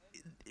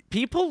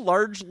people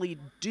largely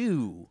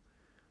do.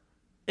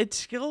 It's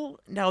still,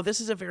 now this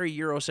is a very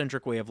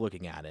Eurocentric way of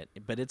looking at it,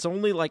 but it's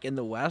only like in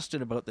the West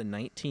in about the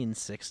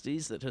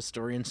 1960s that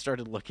historians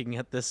started looking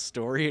at this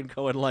story and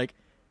going like,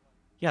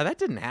 yeah, that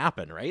didn't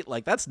happen, right?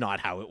 Like that's not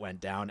how it went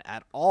down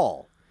at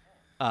all.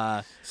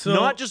 So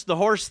not just the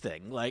horse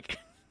thing, like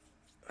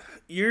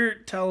you're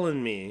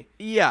telling me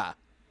yeah,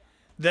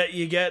 that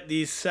you get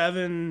these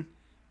 7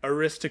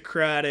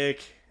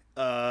 aristocratic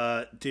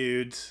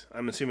dudes.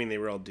 I'm assuming they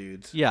were all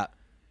dudes. yeah,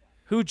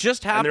 who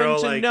just happened all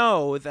to like-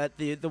 know that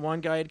the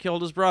one guy had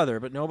killed his brother,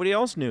 but nobody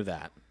else knew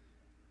that.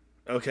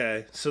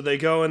 Okay, so they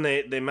go and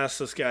they mess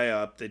this guy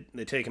up.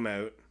 They take him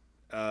out,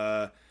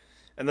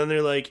 and then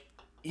they're like,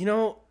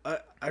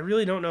 I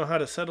really don't know how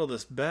to settle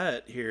this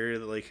bet here.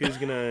 Like, who's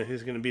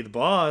gonna be the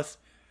boss?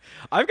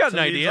 I've got Some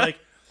an dude's idea. like,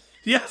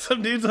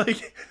 some dude's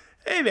like,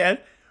 hey man,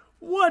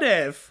 what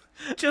if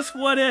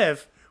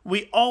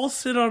we all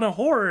sit on a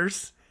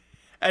horse,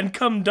 and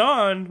come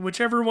dawn,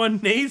 whichever one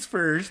neighs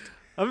first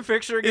I'm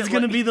picturing is it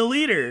gonna like- be the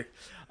leader.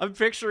 I'm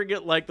picturing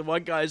it like the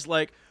one guy's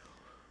like,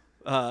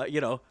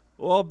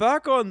 well,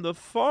 back on the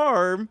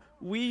farm,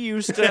 we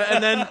used to,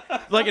 and then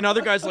like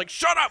another guy's like,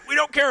 shut up, we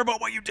don't care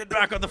about what you did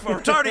back on the farm.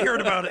 We're tired of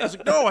hearing about it. He's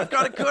like, no, I've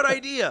got a good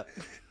idea.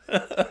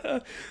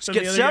 Some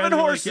get of the other 7 guys are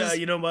horses. Like, yeah,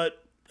 you know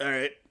what? All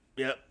right.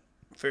 Yep.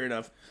 Fair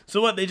enough. So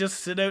what? They just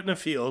sit out in a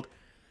field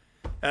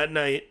at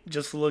night,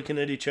 just looking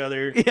at each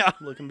other. Yeah.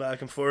 Looking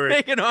back and forth.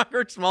 Making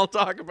awkward small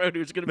talk about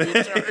who's going to be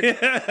in charge.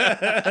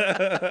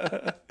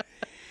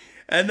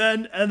 And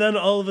then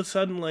all of a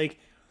sudden, like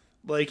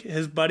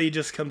his buddy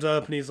just comes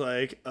up and he's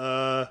like,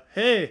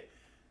 hey,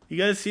 you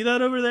guys see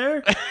that over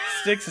there?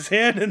 Sticks his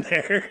hand in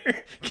there.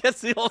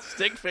 Gets the old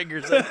stick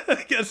fingers in.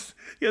 gets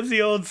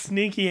the old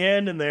sneaky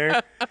hand in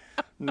there.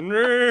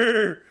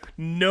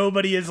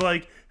 Nobody is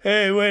like,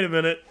 hey, wait a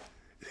minute.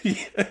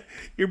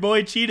 Your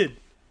boy cheated.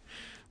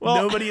 Well,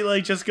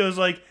 Nobody just goes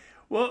like,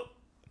 well,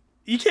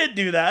 you can't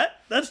do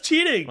that. That's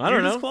cheating. I don't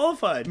You're know.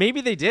 disqualified. maybe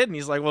they did, and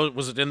he's like, well,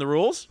 was it in the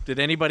rules? Did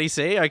anybody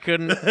say I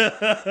couldn't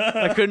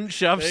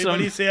shove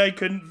Anybody some... say I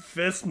couldn't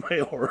fist my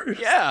horse?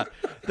 Yeah,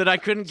 that I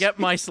couldn't get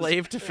my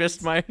slave to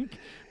fist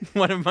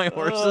one of my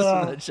horses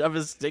and then shove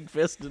his stick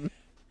fist in.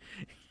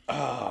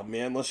 Oh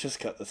man, let's just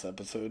cut this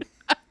episode.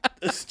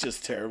 This is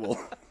just terrible.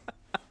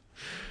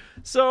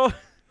 So,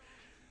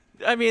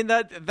 I mean,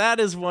 that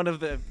is one of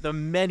the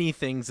many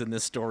things in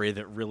this story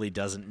that really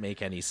doesn't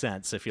make any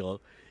sense if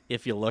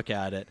you look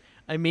at it.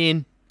 I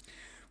mean,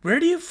 Where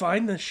do you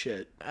find this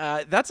shit?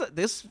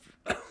 this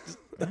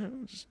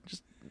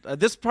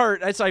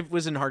part. I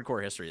was in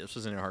Hardcore History. This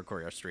was in a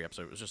Hardcore History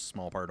episode. It was just a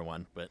small part of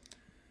one, but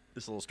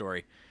this little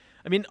story.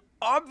 I mean,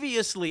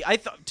 obviously,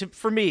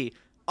 for me,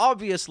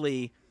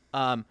 obviously,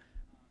 the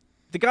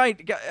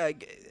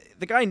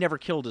guy never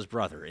killed his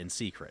brother in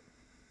secret.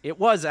 It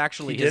was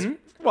actually He his. didn't?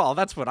 Well,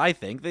 that's what I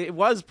think. It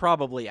was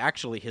probably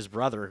actually his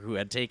brother who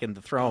had taken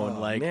the throne.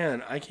 Oh,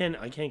 man, I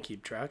can't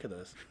keep track of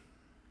this.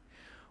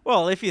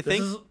 Well, if you This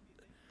think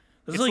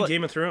is like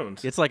Game of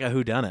Thrones. it's like a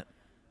whodunit,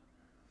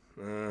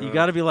 you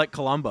got to be like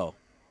Columbo.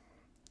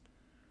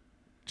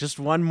 Just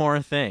one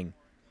more thing,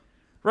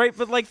 right?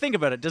 But think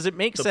about it. Does it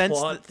make The sense?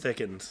 plot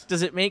thickens.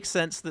 Does it make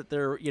sense that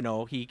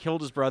he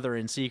killed his brother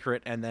in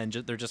secret, and then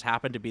there just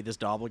happened to be this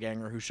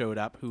doppelganger who showed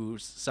up, who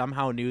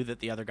somehow knew that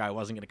the other guy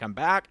wasn't going to come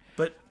back?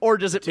 But Or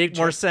does it make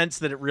more sense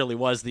that it really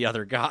was the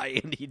other guy,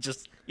 and he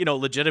just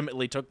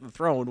legitimately took the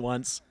throne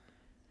once?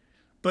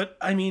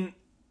 I mean,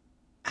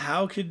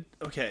 how could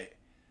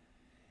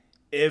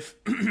if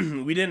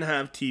we didn't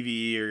have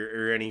TV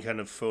or any kind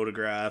of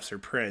photographs or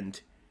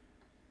print,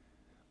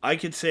 I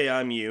could say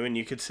I'm you and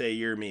you could say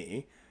you're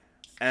me.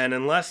 And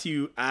unless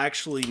you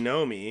actually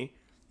know me,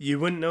 you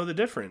wouldn't know the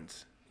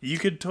difference. You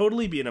could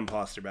totally be an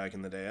imposter back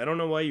in the day. I don't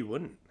know why you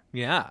wouldn't.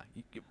 Yeah.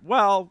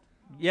 Well,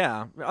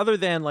 yeah. Other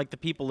than like the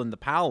people in the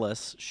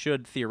palace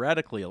should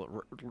theoretically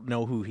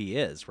know who he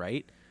is,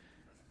 right?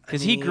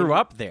 Because he grew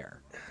up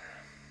there.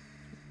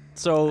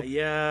 So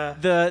yeah,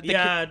 the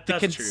that's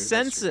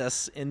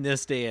consensus in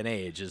this day and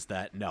age is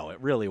that no, it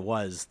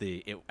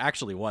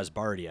actually was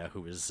Bardia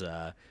who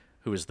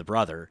was the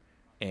brother,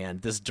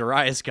 and this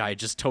Darius guy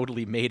just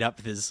totally made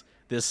up this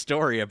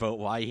story about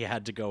why he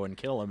had to go and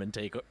kill him and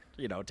take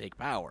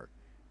power.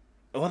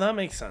 Well, that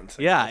makes sense.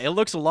 Yeah, it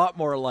looks a lot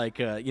more like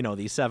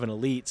these 7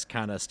 elites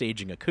kind of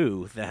staging a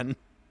coup than.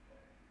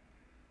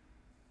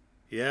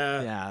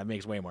 Yeah, it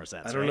makes way more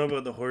sense. I don't know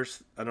about the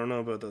horse. I don't know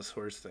about this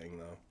horse thing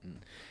though.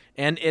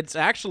 And it's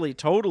actually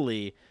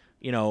totally,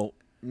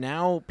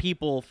 now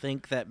people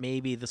think that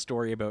maybe the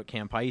story about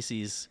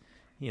Cambyses,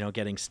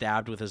 getting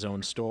stabbed with his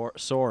own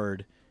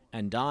sword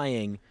and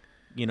dying,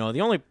 the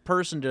only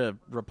person to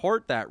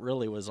report that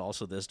really was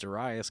also this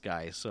Darius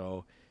guy.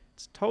 So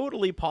it's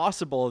totally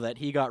possible that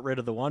he got rid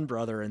of the one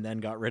brother and then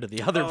got rid of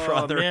the other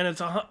brother. Man, it's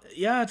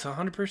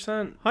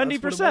 100%.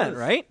 100%,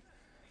 right?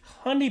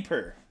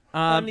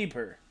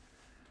 100%.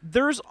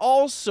 There's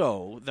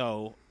also,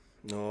 though,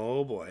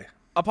 oh boy,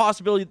 a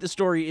possibility that the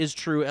story is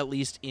true, at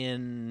least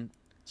in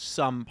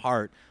some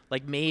part.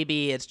 Like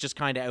maybe it's just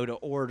kind of out of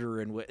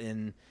order,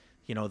 and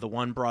the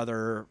one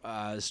brother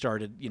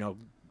started,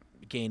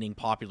 gaining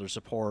popular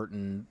support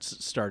and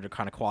started a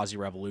kind of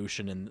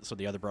quasi-revolution, and so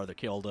the other brother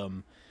killed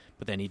him.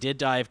 But then he did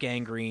die of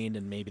gangrene,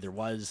 and maybe there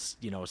was,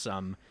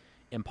 some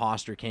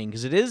imposter king.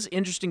 Because it is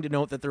interesting to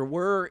note that there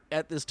were,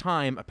 at this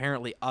time,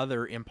 apparently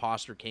other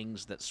imposter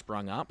kings that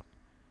sprung up.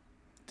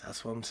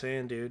 That's what I'm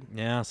saying, dude.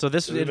 Yeah, so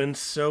this would have been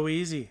so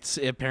easy.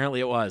 Apparently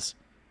it was.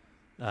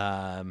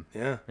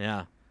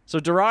 Yeah. So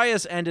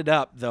Darius ended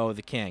up, though,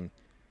 the king.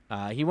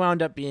 He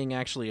wound up being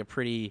actually a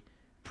pretty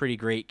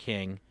great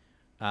king.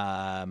 Well,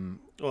 I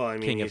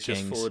mean, he's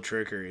just full of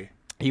trickery.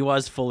 He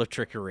was full of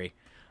trickery.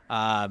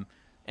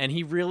 And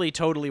he really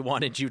totally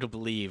wanted you to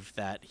believe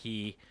that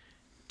he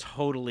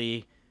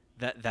totally,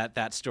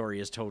 that story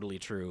is totally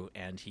true,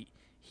 and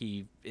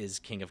he is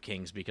king of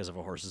kings because of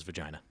a horse's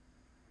vagina.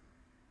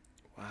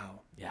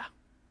 Wow. Yeah.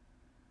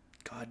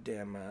 God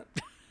damn, Matt.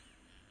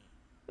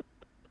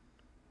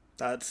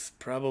 That's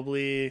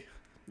probably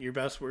your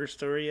best worst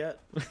story yet.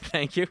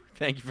 Thank you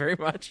very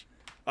much.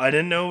 I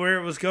didn't know where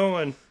it was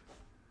going,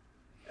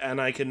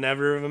 and I could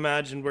never have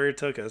imagined where it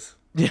took us.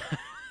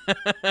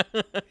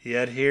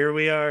 Yet here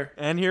we are.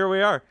 And here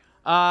we are.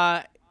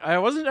 I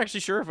wasn't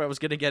actually sure if I was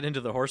going to get into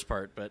the horse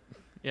part, but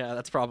yeah,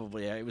 that's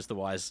probably it was the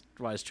wise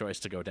choice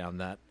to go down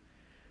that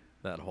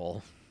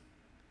hole.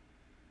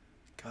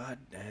 God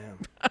damn.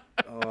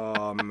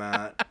 Oh,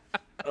 Matt.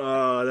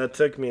 Oh, that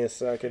took me a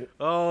second.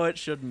 Oh, it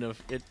shouldn't have.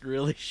 It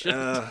really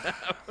shouldn't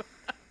have.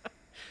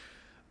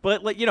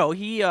 But he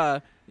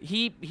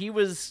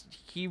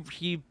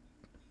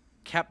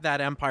kept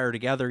that empire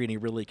together, and he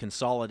really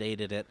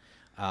consolidated it.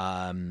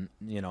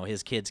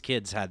 His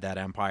kids had that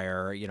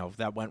empire.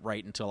 That went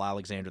right until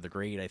Alexander the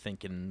Great, I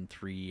think, in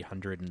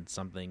 300 and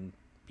something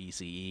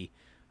BCE.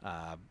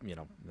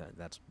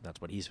 That's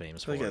what he's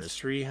famous for. Like a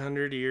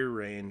 300-year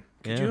reign.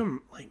 Could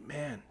you,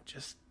 man,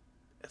 just,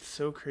 it's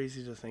so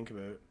crazy to think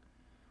about.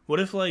 What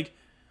if,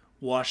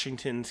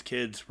 Washington's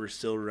kids were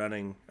still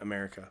running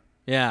America?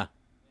 Yeah.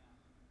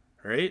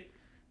 Right?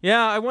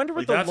 Yeah, I wonder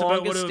what the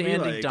longest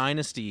standing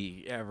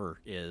dynasty ever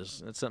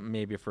is. That's something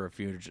maybe for a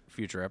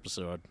future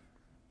episode.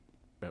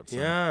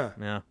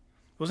 Yeah.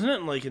 Wasn't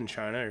it, in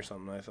China or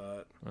something, I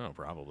thought? Oh,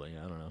 probably.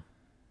 I don't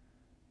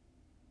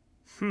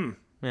know.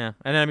 Yeah,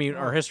 and I mean,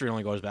 our history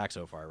only goes back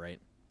so far, right?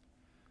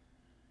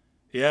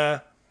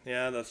 Yeah,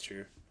 that's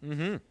true.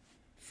 Mm-hmm.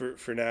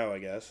 For now, I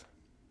guess.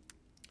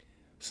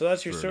 So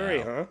that's your story,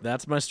 huh?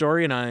 That's my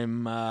story, and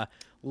I'm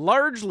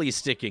largely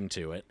sticking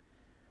to it.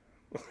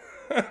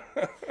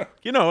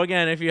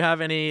 Again, if you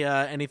have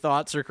any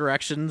thoughts or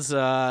corrections,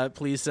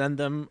 please send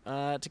them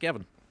to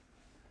Kevin.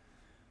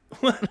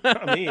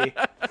 Not me.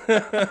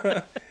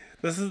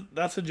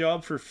 That's a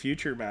job for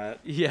future Matt.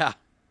 Yeah.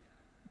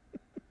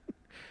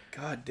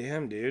 God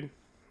damn, dude.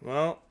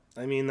 Well,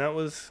 I mean, that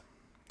was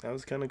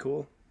kind of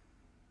cool.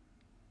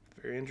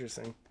 Very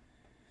interesting.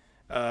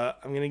 I'm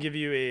gonna give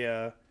you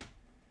a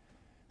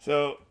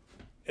so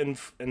in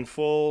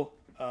full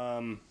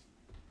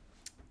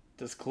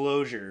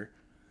disclosure,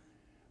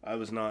 I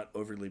was not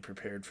overly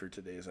prepared for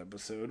today's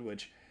episode,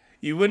 which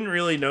you wouldn't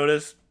really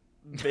notice.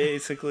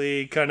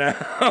 Basically, kind of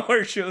how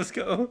our shows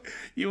go.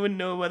 You wouldn't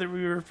know whether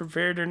we were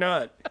prepared or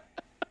not.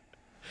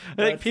 I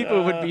think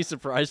people would be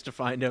surprised to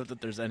find out that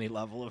there's any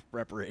level of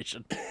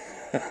preparation.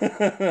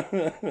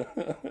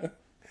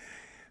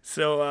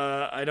 So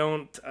I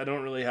don't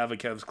really have a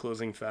Kev's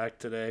closing fact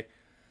today.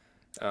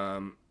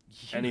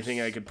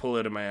 Anything I could pull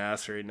out of my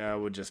ass right now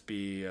would just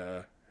be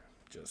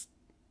just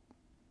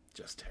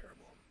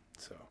terrible.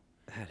 So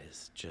That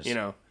is just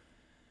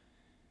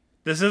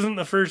this isn't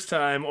the first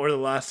time or the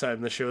last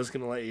time the show's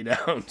going to let you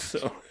down.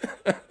 So,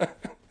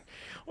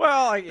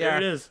 well, yeah, there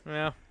it is.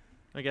 Yeah,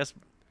 I guess.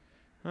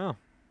 Oh,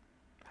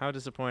 how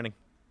disappointing.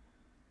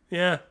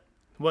 Yeah.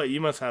 What?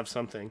 You must have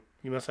something.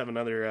 You must have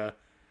another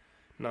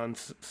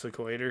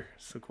non-sequitur.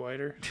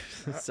 Sequitur?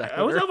 I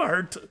always have a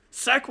hard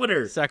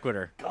sequitur.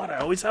 Sequitur. God, I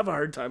always have a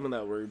hard time with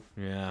that word.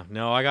 Yeah.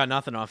 No, I got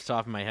nothing off the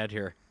top of my head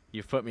here.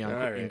 You've put me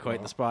in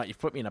quite the spot. You've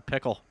put me in a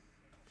pickle.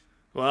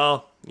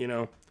 Well,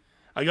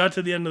 I got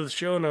to the end of the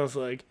show and I was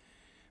like,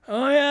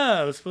 oh yeah,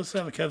 I was supposed to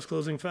have a Kev's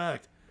closing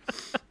fact.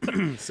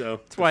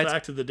 So the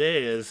fact of the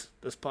day is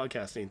this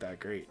podcast ain't that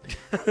great.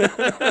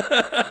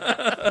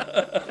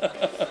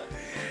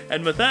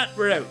 And with that,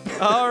 we're out.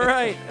 All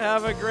right.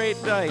 Have a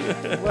great night.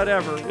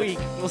 Whatever. Week.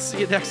 We'll see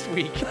you next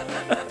week.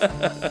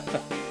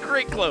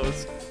 Great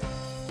close.